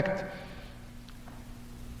in fact,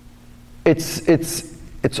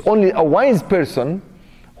 it's only a wise person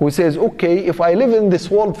who says, okay, if I live in this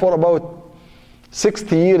world for about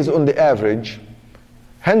 60 years on the average,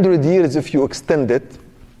 100 years if you extend it,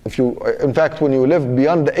 in fact, when you live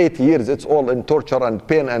beyond the 80 years, it's all in torture and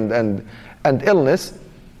pain and illness,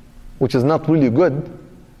 which is not really good.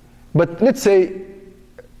 But let's say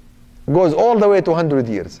goes all the way to 100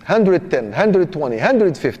 years, 110, 120,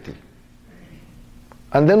 150.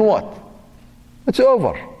 And then what? It's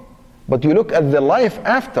over. But you look at the life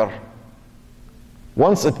after.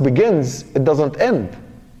 Once it begins, it doesn't end.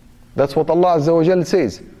 That's what Allah Azza wa Jal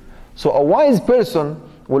says. So a wise person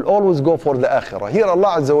will always go for the akhirah. Here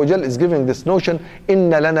Allah Azza wa Jal is giving this notion, إِنَّ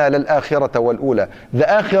لَنَا لَلْآخِرَةَ وَالْأُولَى. The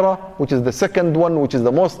akhirah, which is the second one, which is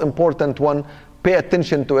the most important one, pay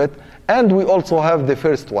attention to it. And we also have the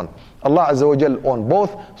first one. Allah Azza wa Jal on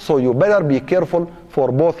both, so you better be careful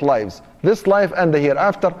for both lives. This life and the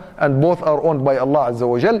hereafter, and both are owned by Allah Azza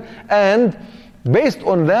wa Jal. And based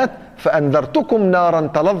on that, فَأَنذَرْتُكُمْ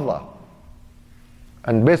نَارًا تَلَظَّى.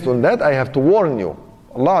 And based on that, I have to warn you.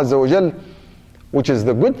 Allah Azza wa Jal, which is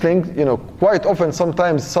the good thing, you know, quite often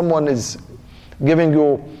sometimes someone is giving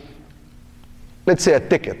you, let's say, a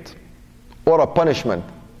ticket or a punishment.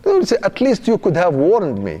 They will say, at least you could have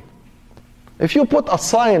warned me. If you put a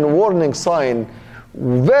sign, warning sign,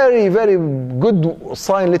 very, very good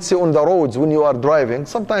sign, let's say on the roads when you are driving,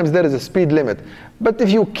 sometimes there is a speed limit. But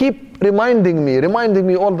if you keep reminding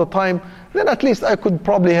me all the time, then at least I could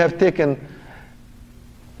probably have taken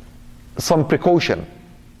some precaution.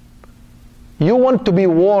 You want to be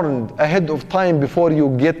warned ahead of time before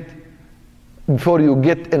you get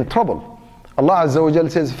in trouble. Allah Azza wa Jal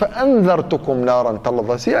says, فَأَنذَرْتُكُمْ نَارًا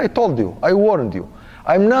تَلَظَّى. See, I told you, I warned you.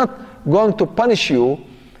 I'm not going to punish you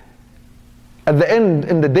at the end,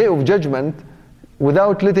 in the day of judgment,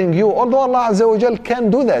 without letting you, although Allah Azza wa Jal can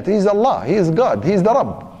do that. He's Allah, He is God, He is the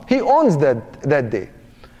Rabb. He owns that day.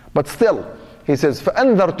 But still, He says,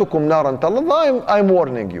 فَأَنذَرْتُكُمْ نَارًا تَلَظَّى, I'm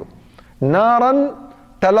warning you. نَارًا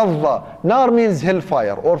تَلَظَّى. Nar means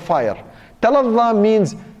hellfire or fire. Talazza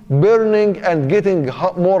means burning and getting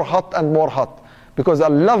more hot and more hot. Because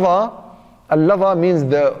al-lava means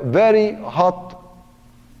the very hot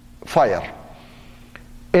fire.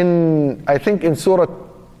 I think in Surah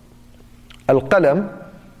Al-Qalam,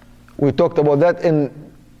 we talked about that in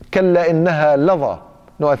كَلَّا إِنَّهَا لَظَى.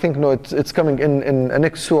 No, I think it's coming in the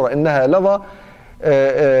next surah. إِنَّهَا لَظَى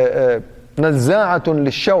نَزَّاعَةٌ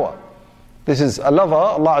لِلشَّوَى. This is a lava.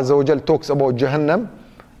 Allah Azza wa Jal talks about Jahannam.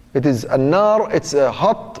 It is a nar, it's a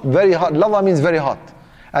hot, very hot. Lava means very hot.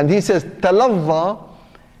 And He says, Talazza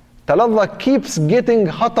keeps getting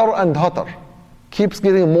hotter and hotter. Keeps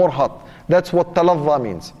getting more hot. That's what talazza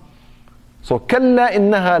means. So, كَلَّا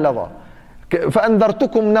إِنَّهَا لَظَى.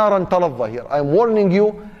 فَأَنذَرْتُكُمْ نَارًا تَلَظَّى here. I'm warning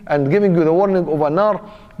you and giving you the warning of a nar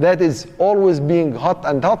that is always being hot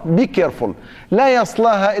and hot. Be careful. لَا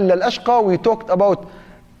يَصْلَاهَا إِلَّا الْأَشْقَى. We talked about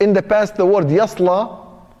in the past the word yasla.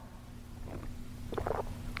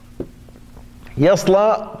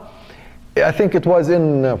 Yasla, I think it was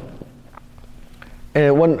in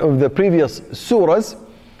one of the previous surahs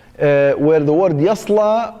where the word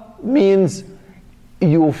yasla means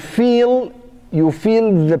you feel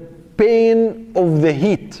the pain of the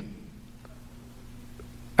heat.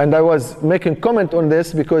 And I was making comment on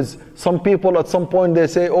this because some people at some point they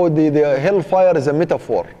say, oh, the hellfire is a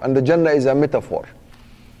metaphor and the Jannah is a metaphor.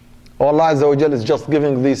 Allah Azza wa Jal is just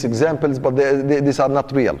giving these examples, but these are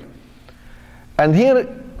not real. And here,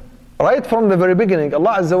 right from the very beginning,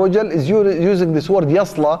 Allah Azza wa Jal is using this word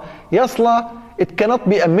yasla. Yasla, it cannot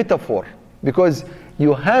be a metaphor because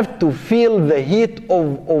you have to feel the heat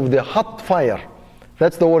of the hot fire.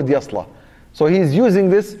 That's the word yasla. So He's using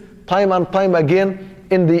this time and time again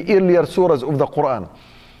in the earlier surahs of the Quran.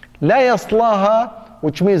 La yaslaha,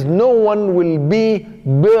 which means no one will be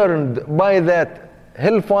burned by that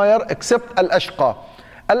hellfire except al-ashqa.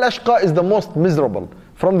 Al-ashqa is the most miserable.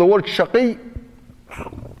 From the word shaqi,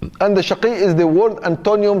 and the shaqi is the word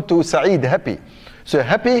antonium to sa'id, happy. So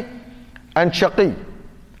happy and shaqi.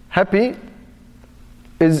 Happy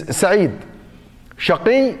is sa'id.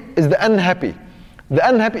 Shaqi is the unhappy. The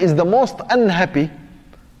unhappy is the most unhappy,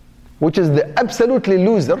 which is the absolutely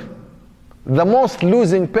loser. The most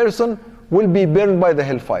losing person will be burned by the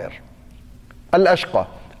hellfire. Al-ashqa.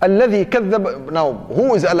 الذي كذب. Now,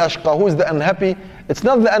 who is al-ashqa? Who is the unhappy? It's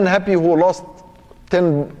not the unhappy who lost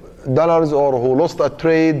 $10 or who lost a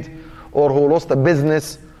trade or who lost a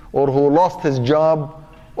business or who lost his job.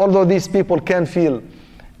 Although these people can feel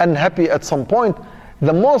unhappy at some point,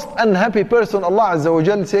 the most unhappy person, Allah Azza wa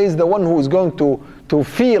Jal says, the one who is going to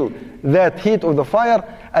feel that heat of the fire,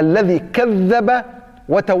 الذي كذب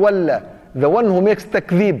وتولى, the one who makes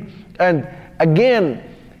takdhib. And again,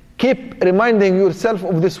 keep reminding yourself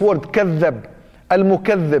of this word كذب,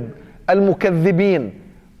 al-mukaththib, al-mukaththibin,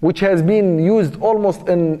 which has been used almost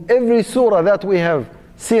in every surah that we have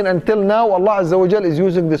seen until now. Allah Azza wa Jal is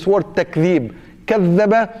using this word takdhib.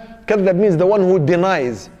 Kadhab means the one who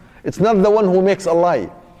denies. It's not the one who makes a lie.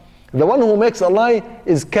 The one who makes a lie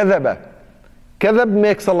is kadhaba. Kadhab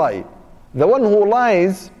makes a lie. The one who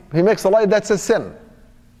lies, he makes a lie, that's a sin.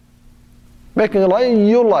 Making a lie,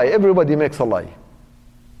 you lie. Everybody makes a lie.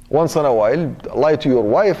 Once in a while, a lie to your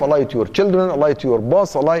wife, a lie to your children, a lie to your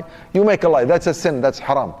boss, a lie. You make a lie, that's a sin, that's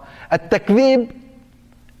haram. At-takdhib,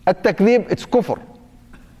 it's kufr.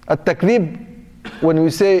 At-takdhib, when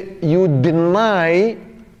we say you deny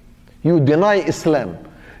Islam.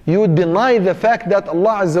 You deny the fact that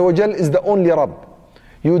Allah Azza wa Jal is the only Rabb.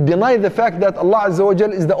 You deny the fact that Allah Azza wa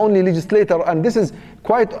Jal is the only legislator. And this is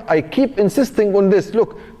quite, I keep insisting on this.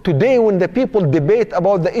 Look, today when the people debate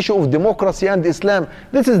about the issue of democracy and Islam,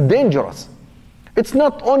 this is dangerous. It's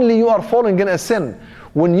not only you are falling in a sin.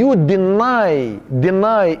 When you deny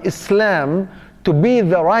Islam to be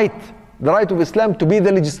the right of Islam to be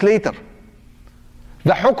the legislator,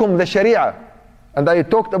 the hukum, the sharia. And I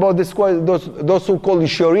talked about this, those who call the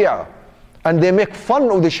sharia, and they make fun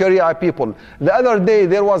of the sharia people. The other day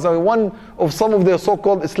there was one of some of the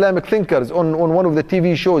so-called Islamic thinkers on one of the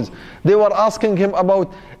TV shows. They were asking him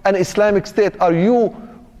about an Islamic state. Are you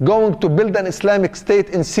going to build an Islamic state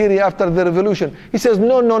in Syria after the revolution? He says,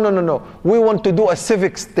 no. We want to do a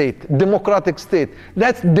civic state, democratic state.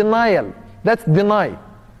 That's denial. That's deny.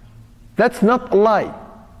 That's not a lie.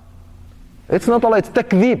 It's not a lie, it's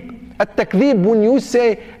takdhib. At-takdhib, when you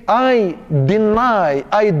say, I deny,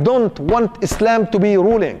 I don't want Islam to be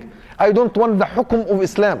ruling. I don't want the hukum of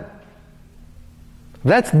Islam.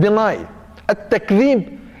 That's deny.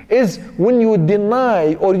 At-takdhib is when you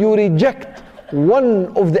deny or you reject one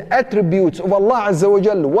of the attributes of Allah Azza wa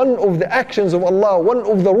Jal, one of the actions of Allah, one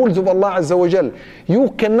of the rules of Allah Azza wa Jal. You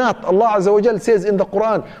cannot, Allah Azza wa Jal says in the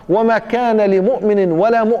Quran, وَمَا كَانَ لِمُؤْمِنٍ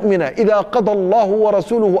وَلَا مُؤْمِنَةٍ إِذَا قَضَى اللَّهُ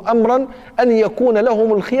وَرَسُولُهُ أَمْرًا أَنْ يَكُونَ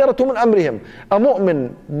لَهُمُ الْخِيَرَةُ مِنْ أَمْرِهِمْ. A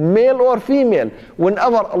mu'min, male or female,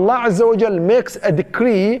 whenever Allah Azza wa Jal makes a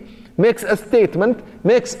decree, makes a statement,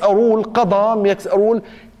 makes a rule, qada, makes a rule,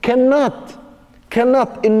 cannot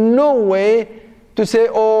in no way to say,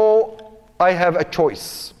 oh, I have a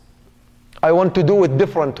choice. I want to do it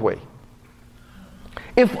different way.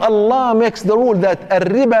 If Allah makes the rule that a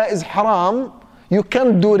riba is haram, you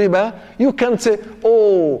can't do riba, you can't say,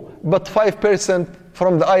 oh, but 5%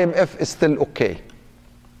 from the IMF is still okay.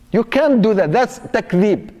 You can't do that. That's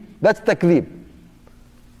takdhib. That's takdhib.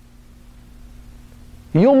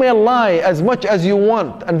 You may lie as much as you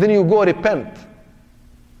want and then you go repent.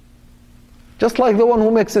 Just like the one who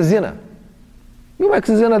makes a zina. You make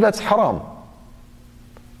a zina, that's haram.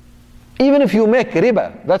 Even if you make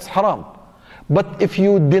riba, that's haram. But if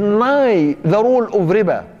you deny the rule of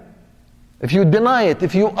riba, if you deny it,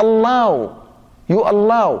 if you allow,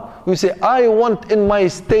 you say, I want in my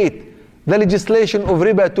state the legislation of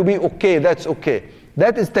riba to be okay, that's okay.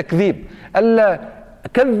 That is takdhib. Allah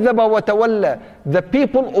كذب وتولى. The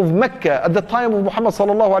people of Mecca at the time of Muhammad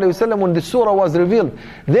sallallahu alayhi wasallam, when the surah was revealed,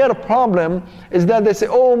 their problem is that they say,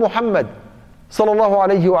 oh Muhammad sallallahu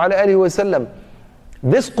alayhi wa alihi wasallam,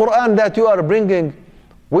 this Quran that you are bringing,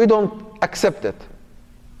 we don't accept it.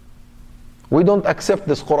 We don't accept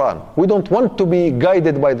this Quran. We don't want to be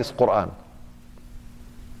guided by this Quran.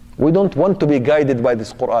 We don't want to be guided by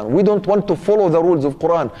this Quran. We don't want to follow the rules of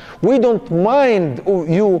Quran. We don't mind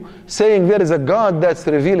you saying there is a God that's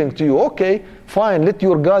revealing to you. Okay, fine, let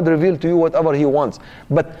your God reveal to you whatever He wants.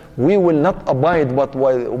 But we will not abide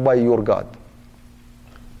by your God.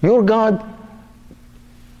 Your God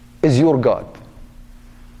is your God.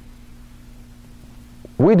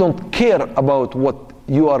 We don't care about what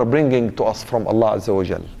you are bringing to us from Allah Azza wa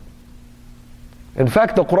Jal. In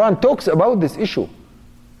fact, the Quran talks about this issue.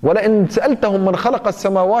 وَلَئِن سَأَلْتَهُمْ مَنْ خَلَقَ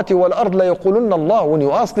السَّمَاوَاتِ وَالْأَرْضِ لَيَقُولُنَّ اللَّهُ. When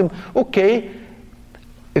you ask them, okay,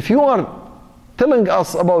 if you are telling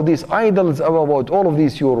us about these idols, about all of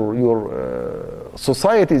these, your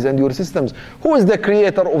societies and your systems, who is the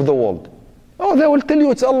creator of the world? Oh, they will tell you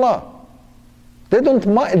it's Allah. They are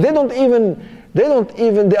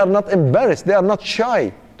not embarrassed, they are not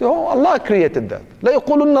shy. Oh, Allah created that.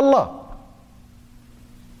 لَيَقُولُنَّ اللَّهُ.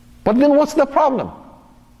 But then what's the problem?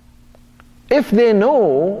 If they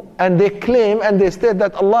know and they claim and they state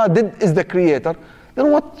that Allah is the creator,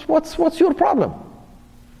 then what's your problem?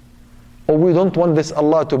 Or we don't want this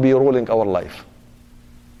Allah to be ruling our life.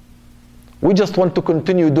 We just want to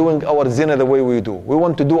continue doing our zina the way we do. We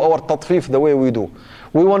want to do our tatfif the way we do.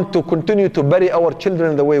 We want to continue to bury our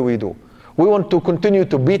children the way we do. We want to continue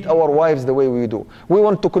to beat our wives the way we do. We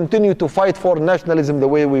want to continue to fight for nationalism the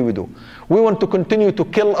way we do. We want to continue to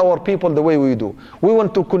kill our people the way we do. We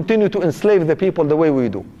want to continue to enslave the people the way we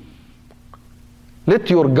do. Let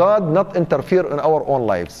your God not interfere in our own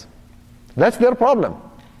lives. That's their problem.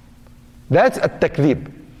 That's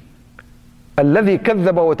at-takdhib. الَّذِي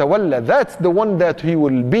كَذَّبَ وَتَوَلَّى. That's the one that he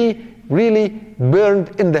will be really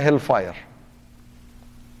burned in the hellfire.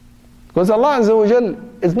 Because Allah Azza wa Jal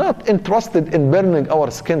is not interested in burning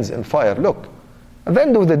our skins in fire. Look, at the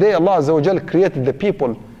end of the day, Allah Azza wa Jal created the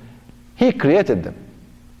people. He created them.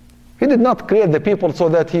 He did not create the people so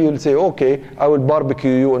that He will say, okay, I will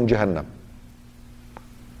barbecue you in Jahannam.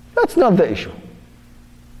 That's not the issue.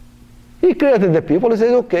 He created the people. He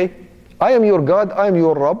says, okay, I am your God, I am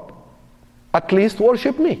your Rabb. At least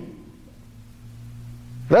worship me.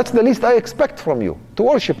 That's the least I expect from you, to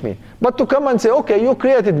worship me. But to come and say, okay, you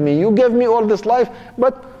created me, you gave me all this life,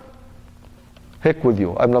 but heck with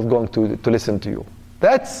you, I'm not going to listen to you.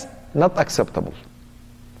 That's not acceptable.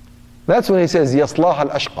 That's when he says, Yaslah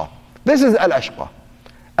al-ashqa. This is al-ashqa.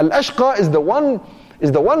 Al-ashqa is the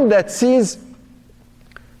one that sees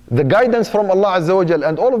the guidance from Allah Azza wa Jal,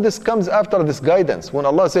 and all of this comes after this guidance. When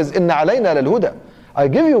Allah says, Inna alayna lal-huda, I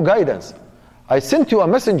give you guidance. I sent you a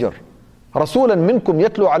messenger. رسولا منكم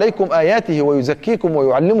يتلو عليكم آياته ويزكيكم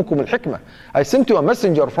ويعلمكم الحكمة. I sent you a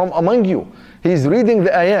messenger from among you. He is reading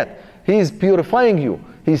the ayat. He is purifying you.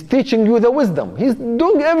 He is teaching you the wisdom. He is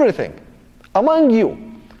doing everything among you.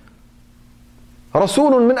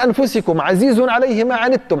 رسول من أنفسكم عزيز عليه ما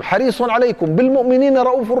عنتم حريص عليكم بالمؤمنين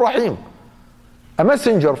رؤوف رحيم. A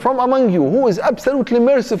messenger from among you who is absolutely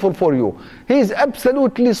merciful for you. He is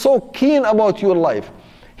absolutely so keen about your life.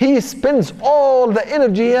 He spends all the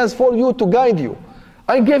energy he has for you to guide you.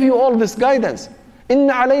 I gave you all this guidance.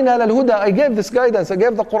 Inna alayna lal-huda. I gave this guidance, I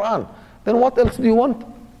gave the Quran. Then what else do you want?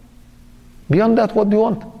 Beyond that, what do you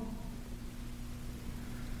want?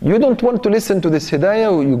 You don't want to listen to this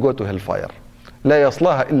hidayah, you go to hellfire. لا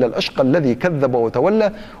يصلاها إلا الأشقى الذي كذب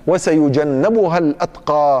وتولى وسيجنبها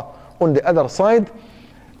الأتقى. On the other side,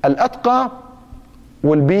 Al-Atqa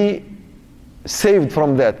will be saved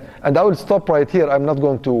from that. And I will stop right here. I'm not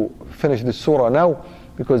going to finish this surah now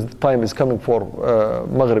because the time is coming for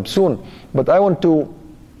Maghrib soon. But I want to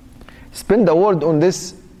spend a word on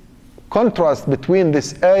this contrast between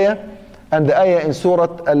this ayah and the ayah in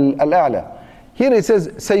Surah Al-A'la. Here it says,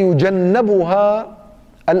 سَيُجَنَّبُهَا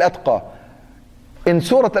الْأَتْقَى. In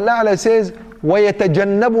Surah Al-A'la it says,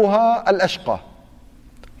 وَيَتَجَنَّبُهَا الْأَشْقَى.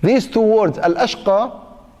 These two words, Al-Ashqa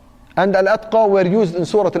and Al-Atqa, were used in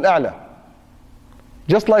Surah Al-A'la.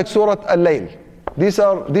 Just like Surah Al-Layl. These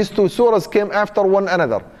two surahs came after one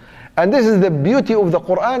another. And this is the beauty of the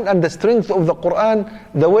Quran and the strength of the Quran,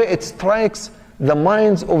 the way it strikes the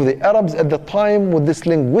minds of the Arabs at the time with this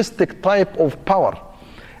linguistic type of power.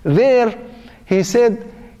 There, he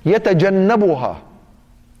said, يَتَجَنَّبُهَا.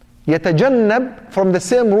 يَتَجَنَّب from the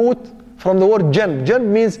same root, from the word janb. Janb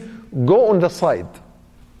means go on the side.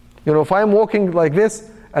 You know, if I'm walking like this,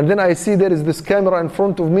 and then I see there is this camera in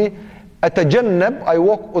front of me, أتجنب, I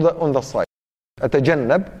walk on the side.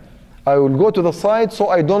 أتجنب, I will go to the side so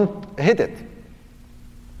I don't hit it.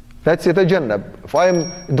 That's يتجنب. If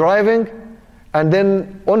I'm driving, and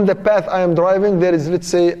then on the path I am driving, there is, let's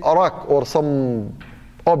say, a rock or some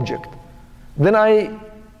object. Then I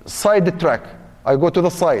side the track. I go to the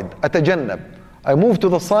side. أتجنب. I move to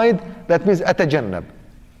the side. That means أتجنب.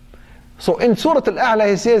 So in Surah Al-A'la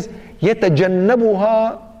he says,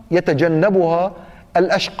 يتجنبها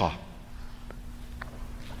الأشقى.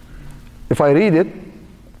 If I read it, it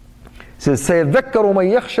says, سيذكر من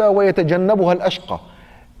يخشى ويتجنبها الأشقى.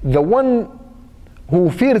 The one who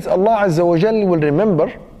fears Allah Azza wa Jal will remember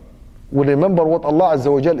what Allah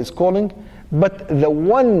Azza wa Jal is calling, but the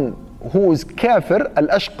one who is kafir,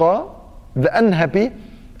 al-ashqa, the unhappy,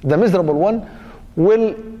 the miserable one,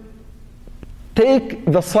 will take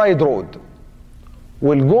the side road,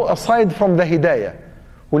 will go aside from the hidayah,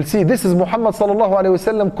 will see this is Muhammad sallallahu alayhi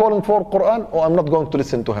wasallam calling for Quran, oh, I'm not going to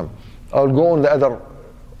listen to him. I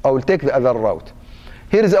will take the other route.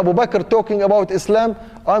 Here is Abu Bakr talking about Islam,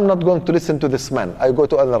 I'm not going to listen to this man, I go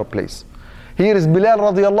to another place. Here is Bilal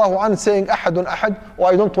radiallahu anhu saying ahadun ahad, oh,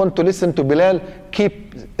 I don't want to listen to Bilal,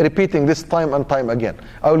 keep repeating this time and time again.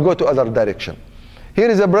 I will go to other direction. Here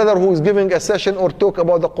is a brother who is giving a session or talk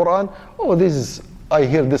about the Quran, oh, I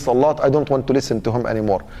hear this a lot, I don't want to listen to him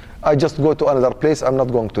anymore. I just go to another place, I'm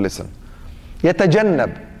not going to listen.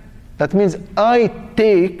 Yatajannab, that means I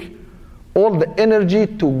take all the energy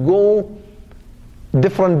to go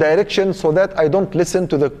different directions so that I don't listen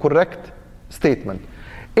to the correct statement.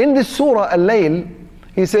 In this surah Al-Layl,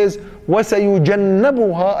 he says,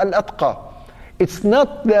 وَسَيُجَنَّبُهَا الْأَتْقَى. It's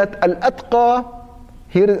not that Al-Atqa,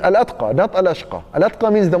 here is Al-Atqa, not Al-Ashqa. Al-Atqa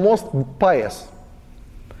means the most pious.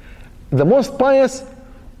 The most pious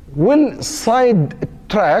will side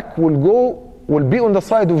track, will be on the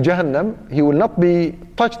side of Jahannam. He will not be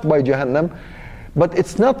touched by Jahannam. But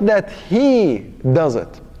it's not that he does it.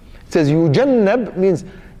 It says yujannab means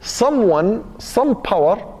someone, some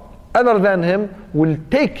power other than him will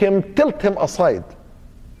take him, tilt him aside.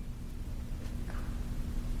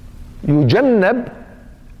 Yujannab,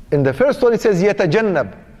 in the first one it says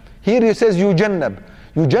yatajannab. Here it says yujannab.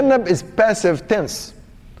 Yujannab is passive tense.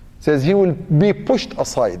 It says he will be pushed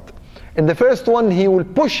aside. In the first one he will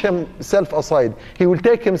push himself aside. He will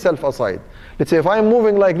take himself aside. Let's say if I'm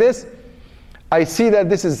moving like this, I see that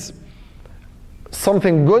this is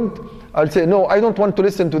something good, I'll say, no, I don't want to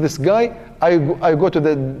listen to this guy, I go to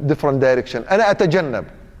the different direction. أنا أتجنب.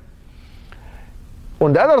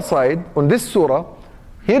 On the other side, on this surah,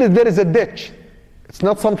 there is a ditch. It's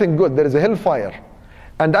not something good, there is a hellfire.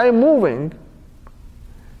 And I'm moving,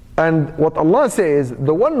 and what Allah says,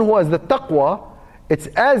 the one who has the taqwa, it's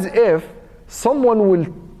as if someone will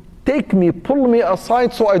take me, pull me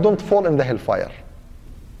aside so I don't fall in the hellfire.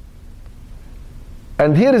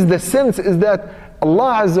 And here is the sense is that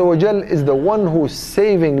Allah Azza wa Jal is the one who is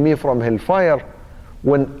saving me from hellfire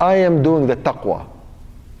when I am doing the taqwa.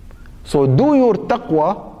 So do your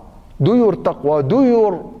taqwa, do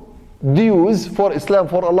your dues for Islam,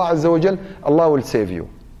 for Allah Azza wa Jal, Allah will save you.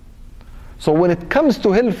 So when it comes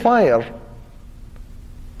to hellfire,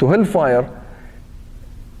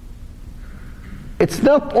 it's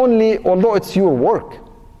not only, although it's your work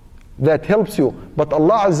that helps you, but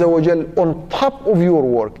Allah Azza wa Jal, on top of your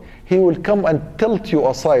work, He will come and tilt you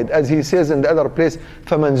aside, as he says in the other place,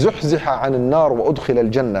 فَمَنْ زُحْزِحَ عَنِ النَّارِ وَأُدْخِلَ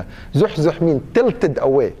الْجَنَّةِ. زُحْزِح means tilted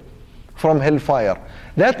away from hellfire.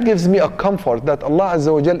 That gives me a comfort that Allah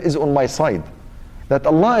Azza wa Jal is on my side. That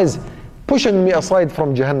Allah is pushing me aside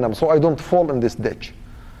from Jahannam so I don't fall in this ditch.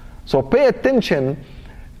 So pay attention.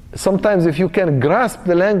 Sometimes if you can grasp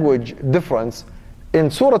the language difference, in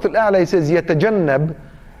Surah Al-A'la he says, يَتَجَنَّبْ,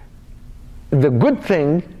 the good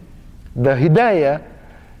thing, the hidayah,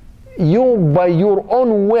 you by your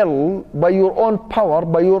own will, by your own power,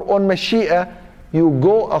 by your own mashi'ah, you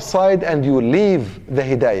go aside and you leave the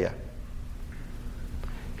hidayah.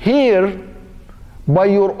 Here, by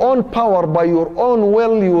your own power, by your own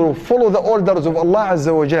will, you will follow the orders of Allah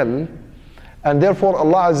Azza wa Jal, and therefore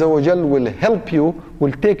Allah Azza wa Jal will help you,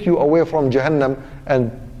 will take you away from Jahannam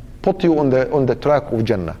and put you on the track of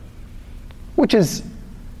Jannah. Which is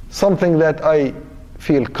something that I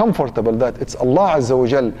feel comfortable that it's Allah Azza wa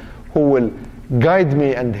Jal who will guide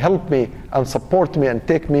me and help me and support me and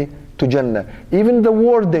take me to Jannah. Even the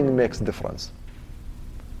wording makes difference.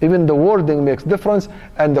 Even the wording makes difference,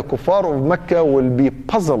 and the kuffar of Mecca will be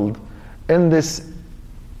puzzled in this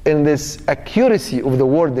accuracy of the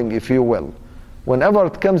wording, if you will. Whenever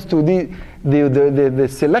it comes to the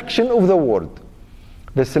selection of the word,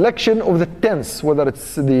 the selection of the tense, whether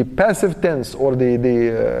it's the passive tense or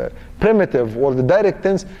the primitive or the direct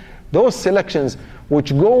tense, those selections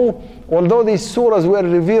which go, although these surahs were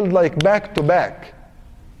revealed like back to back,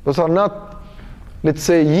 those are not, let's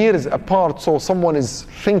say, years apart, so someone is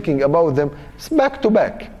thinking about them. It's back to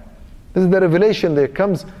back. This is the revelation that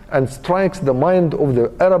comes and strikes the mind of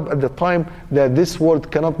the Arab at the time that this word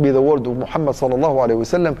cannot be the word of Muhammad sallallahu alaihi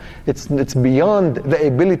wasallam. It's beyond the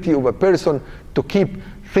ability of a person to keep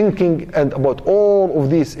thinking and about all of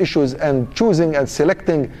these issues and choosing and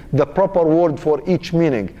selecting the proper word for each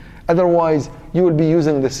meaning. Otherwise, you will be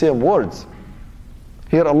using the same words.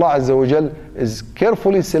 Here Allah Azza wa Jal is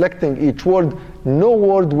carefully selecting each word. No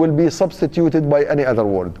word will be substituted by any other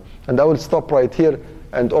word. And I will stop right here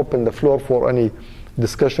and open the floor for any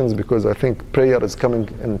discussions, because I think prayer is coming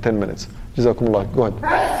in 10 minutes. Jazakumullah. Go ahead.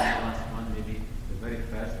 Last one, maybe the very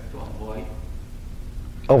first, to avoid.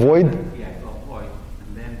 Avoid? Yeah, to avoid.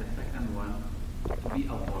 And then the second one, to be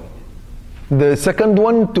avoided. The second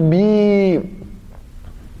one to be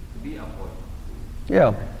avoided.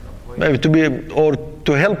 Yeah. Maybe to be, or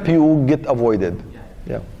to help you get avoided.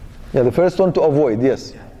 Yeah, the first one to avoid,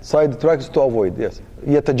 yes. Yeah. Side tracks to avoid, yes.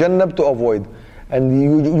 يتجنب to avoid. And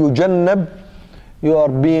you jannab, you are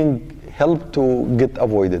being helped to get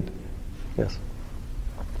avoided. Yes.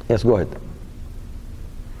 Yes, go ahead.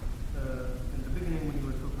 In the beginning, when you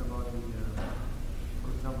were talking about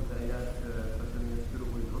for example, the ayat,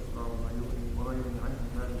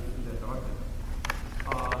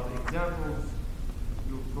 the examples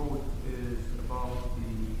you brought is about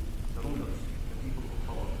the rulers, the people of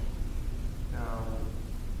power. Now,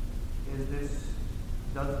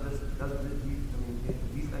 does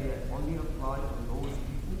these ayat only apply on those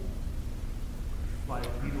people, like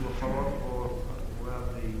people of power, or who have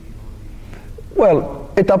Well,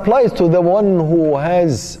 it applies to the one who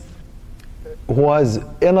has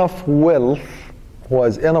enough wealth,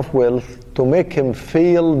 to make him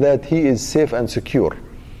feel that he is safe and secure.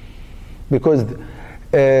 Because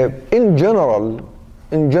in general,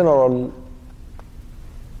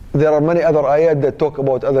 there are many other ayat that talk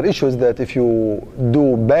about other issues, that if you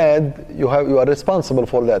do bad, you are responsible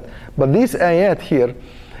for that. But these ayat here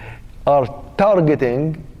are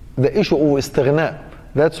targeting the issue of istighna.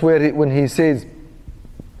 That's where when he says,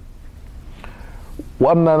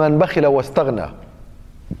 وَأَمَّا مَنْ بَخِلَ وَاسْتَغْنَى.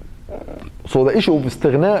 So the issue of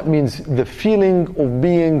istighna means the feeling of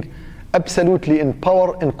being absolutely in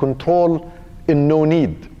power, in control, in no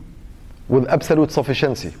need, with absolute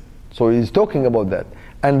sufficiency. So he's talking about that.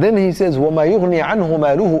 And then he says, وَمَا يُغْنِي عَنْهُ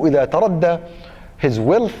مَالُهُ إِذَا تَرَدَّى. His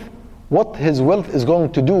wealth, what his wealth is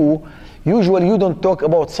going to do. Usually you don't talk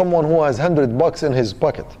about someone who has $100 in his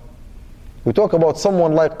pocket. We talk about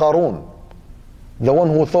someone like Qarun, the one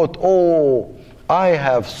who thought, oh, I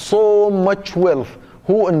have so much wealth,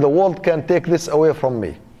 who in the world can take this away from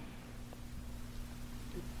me?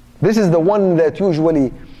 This is the one that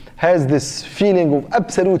usually has this feeling of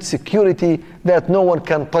absolute security that no one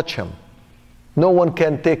can touch him. No one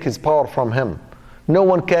can take his power from him. No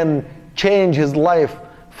one can change his life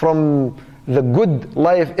from the good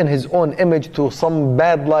life in his own image to some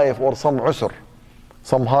bad life or some usr,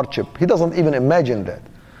 some hardship. He doesn't even imagine that.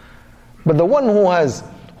 But the one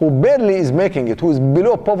who barely is making it, who is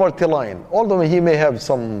below poverty line, although he may have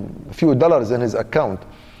some few dollars in his account,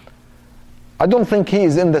 I don't think he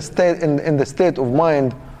is in the state of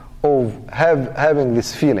mind of having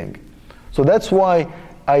this feeling. So that's why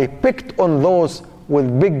I picked on those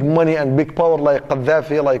with big money and big power, like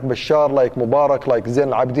Gaddafi, like Bashar, like Mubarak, like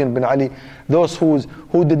Zain al-Abidin bin Ali, those who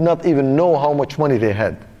did not even know how much money they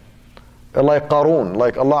had. Like Qarun,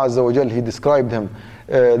 like Allah Azza wa Jal, He described him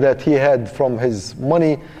that he had from his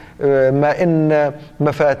money ما إن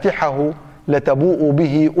مفاتحه لتبوء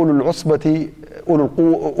به أولو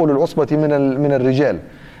العصبة من الرجال,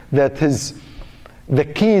 that the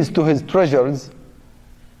keys to his treasures,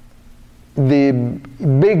 the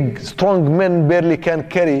big strong men barely can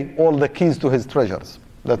carry all the keys to his treasures.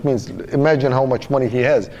 That means imagine how much money he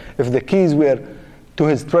has if the keys were to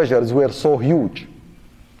his treasures were so huge.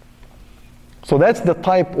 So that's the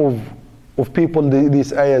type of people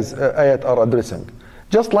these ayat are addressing.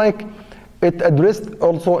 Just like it addressed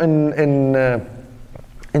also in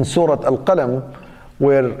Surah Al-Qalam,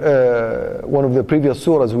 where one of the previous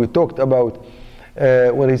surahs we talked about,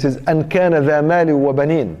 where he says أن كان ذا مال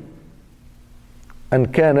وبنين أن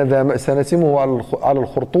كان ذا سنسمه على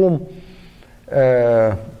الخرطوم.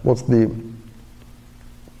 What's the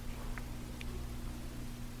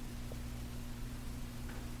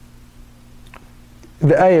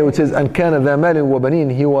ayah which says أن كان ذا مال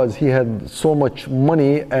وبنين, he had so much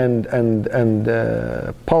money and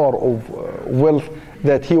power of wealth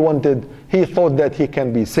that he thought that he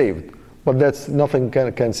can be saved, but that's nothing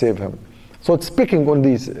can save him. So it's speaking on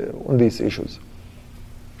these issues.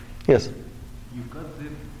 Yes. You cut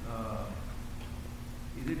it.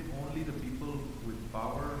 Is it only the people with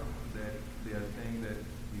power that they are saying that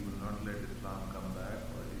we will not let Islam come back,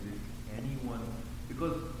 or is it anyone?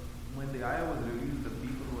 Because when the ayah was revealed, the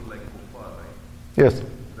people were like kuffar, right? Yes.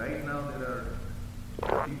 Right now there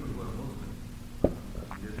are people who are Muslims.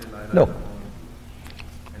 They say la ilaha No. illallah.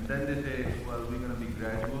 And then they say, well, we're going to be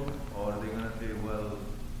gradual, or they're going to say, well,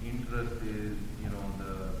 interest is,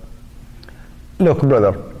 Look,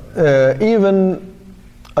 brother, even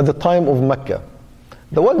at the time of Mecca,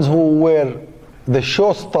 the ones who were the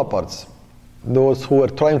showstoppers, those who were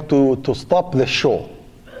trying to stop the show,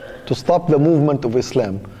 to stop the movement of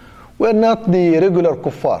Islam, were not the regular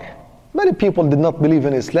kuffar. Many people did not believe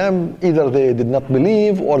in Islam. Either they did not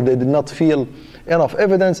believe or they did not feel enough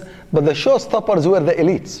evidence, but the showstoppers were the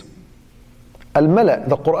elites. Al-Mala,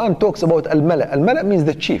 the Quran talks about Al-Mala. Al-Mala means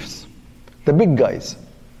the chiefs, the big guys.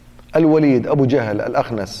 Al-Walid, Abu Jahl,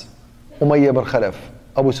 Al-Akhnas, Umayyah bin Khalaf,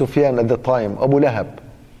 Abu Sufyan at the time, Abu Lahab.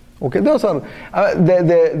 Okay, those are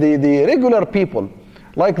the regular people,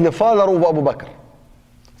 like the father of Abu Bakr.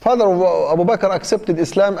 Father of Abu Bakr accepted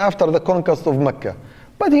Islam after the conquest of Mecca,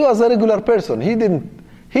 but he was a regular person. He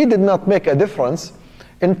did not make a difference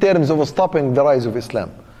in terms of stopping the rise of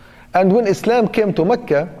Islam. And when Islam came to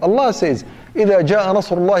Mecca, Allah says, إِذَا جَاءَ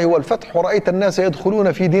نَصْرُ اللَّهِ وَالْفَتْحُ وَرَأَيْتَ النَّاسَ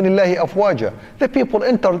يَدْخُلُونَ فِي دِينِ اللَّهِ أَفْوَاجًا. The people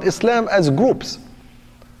entered Islam as groups.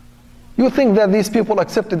 You think that these people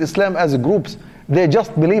accepted Islam as groups, they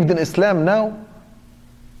just believed in Islam now?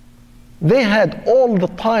 They had all the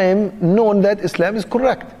time known that Islam is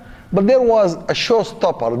correct. But there was a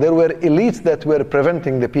showstopper. There were elites that were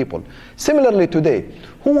preventing the people. Similarly today,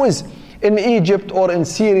 who is in Egypt or in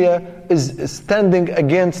Syria is standing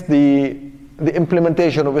against the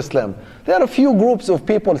implementation of Islam? There are a few groups of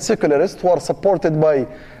people, secularists, who are supported by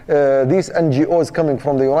these NGOs coming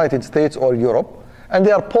from the United States or Europe, and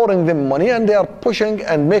they are pouring them money and they are pushing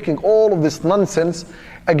and making all of this nonsense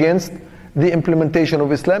against the implementation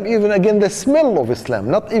of Islam, even against the smell of Islam,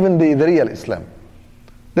 not even the real Islam.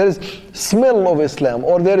 There is smell of Islam,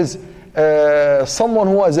 or there is someone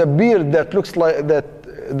who has a beard that looks like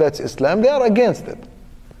that's Islam. They are against it.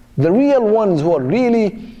 The real ones who are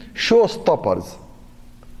really showstoppers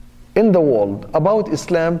in the world about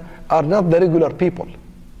Islam are not the regular people.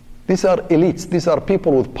 These are elites. These are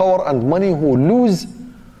people with power and money who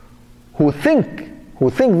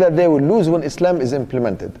think that they will lose when Islam is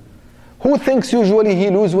implemented. Who thinks usually he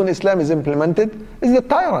loses when Islam is implemented is the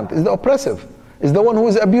tyrant, is the oppressive, is the one who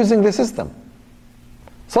is abusing the system.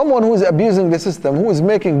 Someone who is abusing the system, who is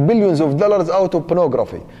making billions of dollars out of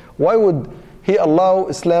pornography. Why would he allow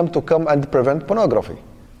Islam to come and prevent pornography?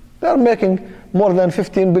 They are making more than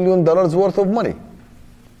 $15 billion worth of money.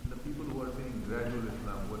 the people who are saying gradual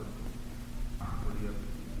Islam, what do you have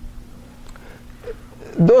to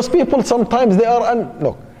say? Those people sometimes they are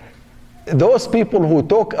look. Those people who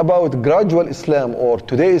talk about gradual Islam or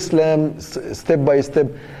today Islam step by step,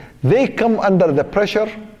 they come under the pressure,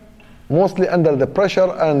 mostly under the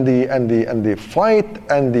pressure and the fight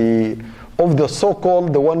and of the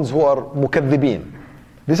so-called the ones who are mukaththibin.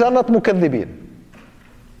 These are not mukaththibin.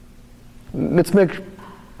 Let's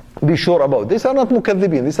be sure about. These are not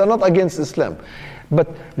mukaththibin. These are not against Islam. But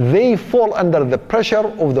they fall under the pressure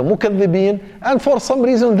of the mukaththibin, and for some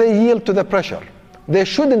reason they yield to the pressure. They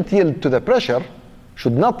shouldn't yield to the pressure,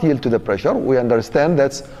 should not yield to the pressure. We understand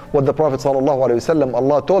that's what the Prophet ﷺ,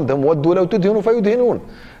 Allah told them, وَدُّوا لَوْ تُدْهِنُوا فَيُدْهِنُونَ.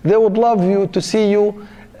 They would love you to see you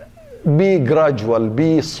be gradual,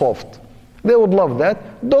 be soft. They would love that.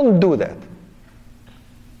 Don't do that.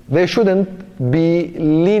 They shouldn't be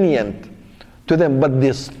lenient to them. But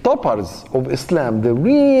the stoppers of Islam,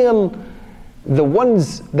 the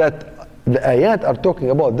ones that the ayat are talking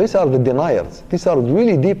about, these are the deniers. These are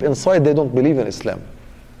really deep inside, they don't believe in Islam.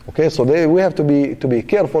 Okay, so we have to be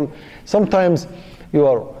careful. Sometimes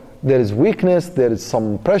there is weakness, there is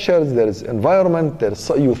some pressures, there is environment,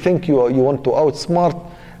 you think you want to outsmart.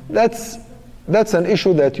 That's an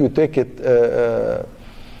issue that you take it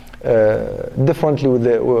differently with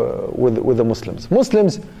the Muslims.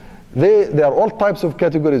 Muslims, there are all types of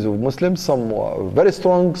categories of Muslims. Some are very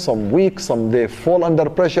strong, some weak, some they fall under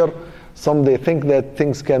pressure, some they think that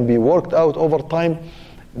things can be worked out over time.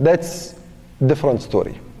 That's different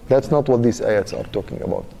story. That's not what these ayats are talking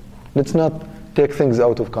about. Let's not take things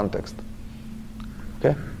out of context.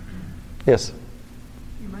 Okay? Yes?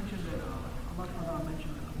 You mentioned that Allah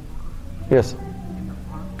mentioned Abu Bakr Yes. in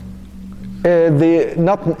the Quran.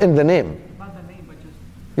 Not in the name. Not the name, but just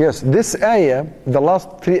Yes, this ayah, the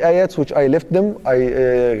last 3 ayats which I left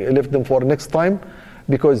them for next time,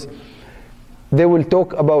 because they will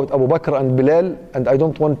talk about Abu Bakr and Bilal, and I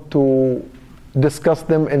don't want to discuss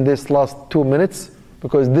them in this last 2 minutes,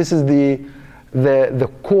 because this is the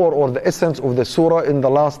core or the essence of the surah in the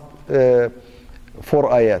last 4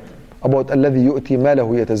 ayat, about الذي يؤتي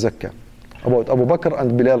ماله يتزكى, about Abu Bakr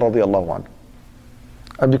and Bilal radiallahu anhu.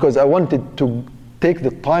 And because I wanted to take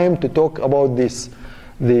the time to talk about this,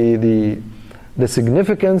 the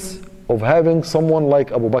significance of having someone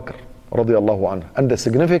like Abu Bakr radiallahu anhu, and the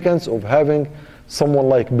significance of having someone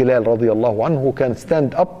like Bilal radiallahu anhu who can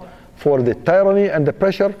stand up for the tyranny and the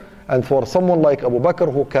pressure, and for someone like Abu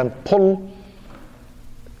Bakr who can pull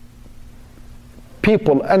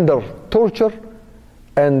people under torture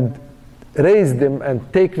and raise them and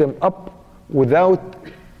take them up without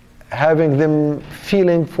having them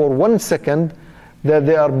feeling for 1 second that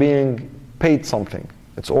they are being paid something.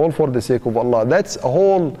 It's all for the sake of Allah. That's a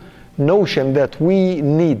whole notion that we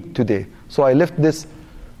need today. So I left this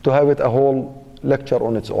to have it a whole lecture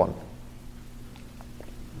on its own.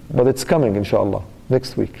 But it's coming, inshallah,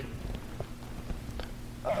 next week.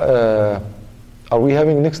 Are we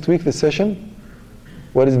having next week the session?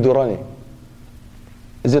 Where is Durrani?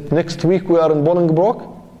 Is it next week we are in Bolingbroke?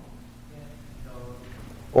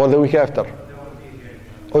 Or the week after?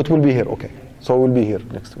 Oh, it will be here, okay. So we'll be here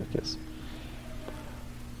next week, yes.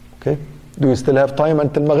 Okay. Do we still have time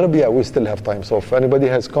until Maghrib? Yeah, we still have time. So if anybody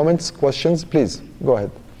has comments, questions, please, go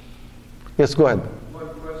ahead. Yes, go ahead. One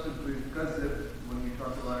question, please. When we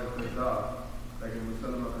talk about Qazzab, like in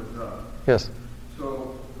Muslim Qazzab. Yes.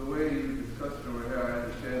 So the way you discussed it over here, I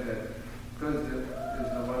understand that Qazzab is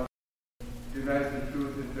the one who denies the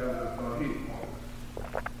truth in terms of Tawheed.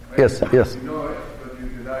 Right? Yes, yes. You know it, but you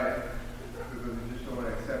deny it because you just don't want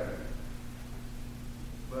to accept it.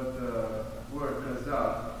 But the word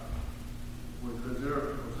Qazzab was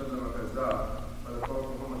reserved for Muslim Qazzab by the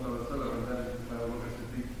Prophet Muhammad and then by Abu Bakr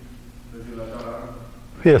Siddiq.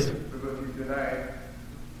 Yes. Because you deny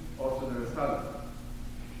also the Risalah.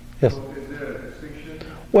 Yes. So is there a distinction?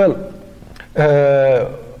 Well,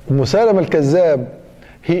 Musalam al-Kazzab,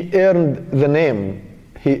 he earned the name,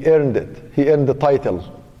 he earned it, he earned the title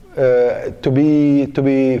to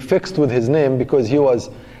be fixed with his name, because he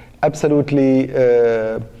was absolutely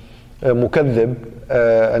mukaddib,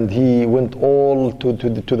 and he went all to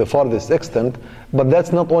the farthest extent. But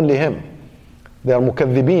that's not only him. There are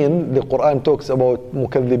mukaddibin. The Quran talks about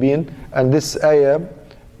mukaddibin, and this ayah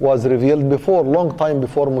was revealed before, long time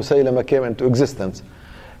before Musaylama came into existence.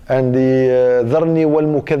 And the ذرني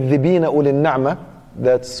والمكذبين أولي النعمة,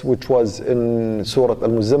 that's which was in Surah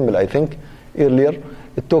Al-Muzammil, I think, earlier.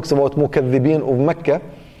 It talks about mukaddibin of Mecca.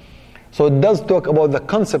 So it does talk about the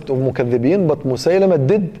concept of mukaddibin, but Musaylama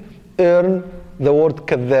did earn the word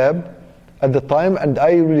kadhab at the time, and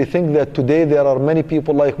I really think that today there are many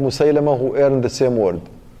people like Musaylama who earn the same word,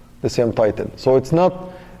 the same title. So it's not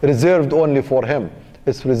reserved only for him.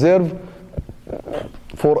 It's reserved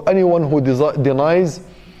for anyone who denies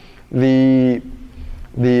the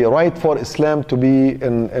right for Islam to be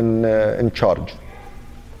in charge.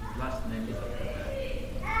 Last name is Al-Qaddafi.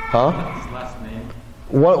 Huh? His last name.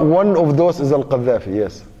 One of those is Al-Qaddafi,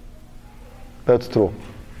 yes. That's true.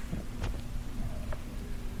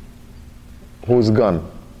 Who's gone.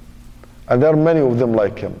 And there are many of them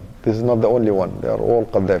like him. This is not the only one. They are all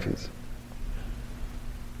Qaddafis.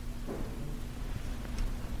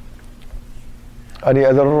 Any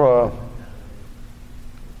other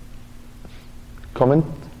comment,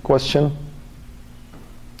 question?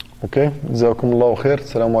 Okay, جزاكم الله خير.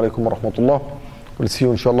 السلام عليكم ورحمة الله. We'll see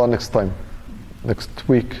you inshallah next time, next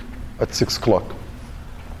week at 6 o'clock.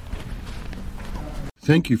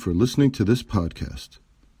 Thank you for listening to this podcast.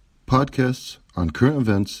 Podcasts on current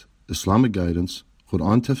events, Islamic guidance,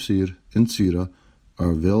 Quran Tafseer, and Seerah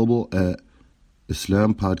are available at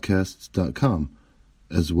islampodcasts.com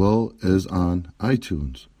as well as on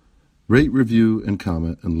iTunes. Rate, review, and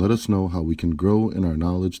comment, and let us know how we can grow in our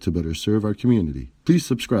knowledge to better serve our community. Please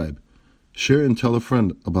subscribe, share, and tell a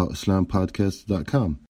friend about islampodcasts.com.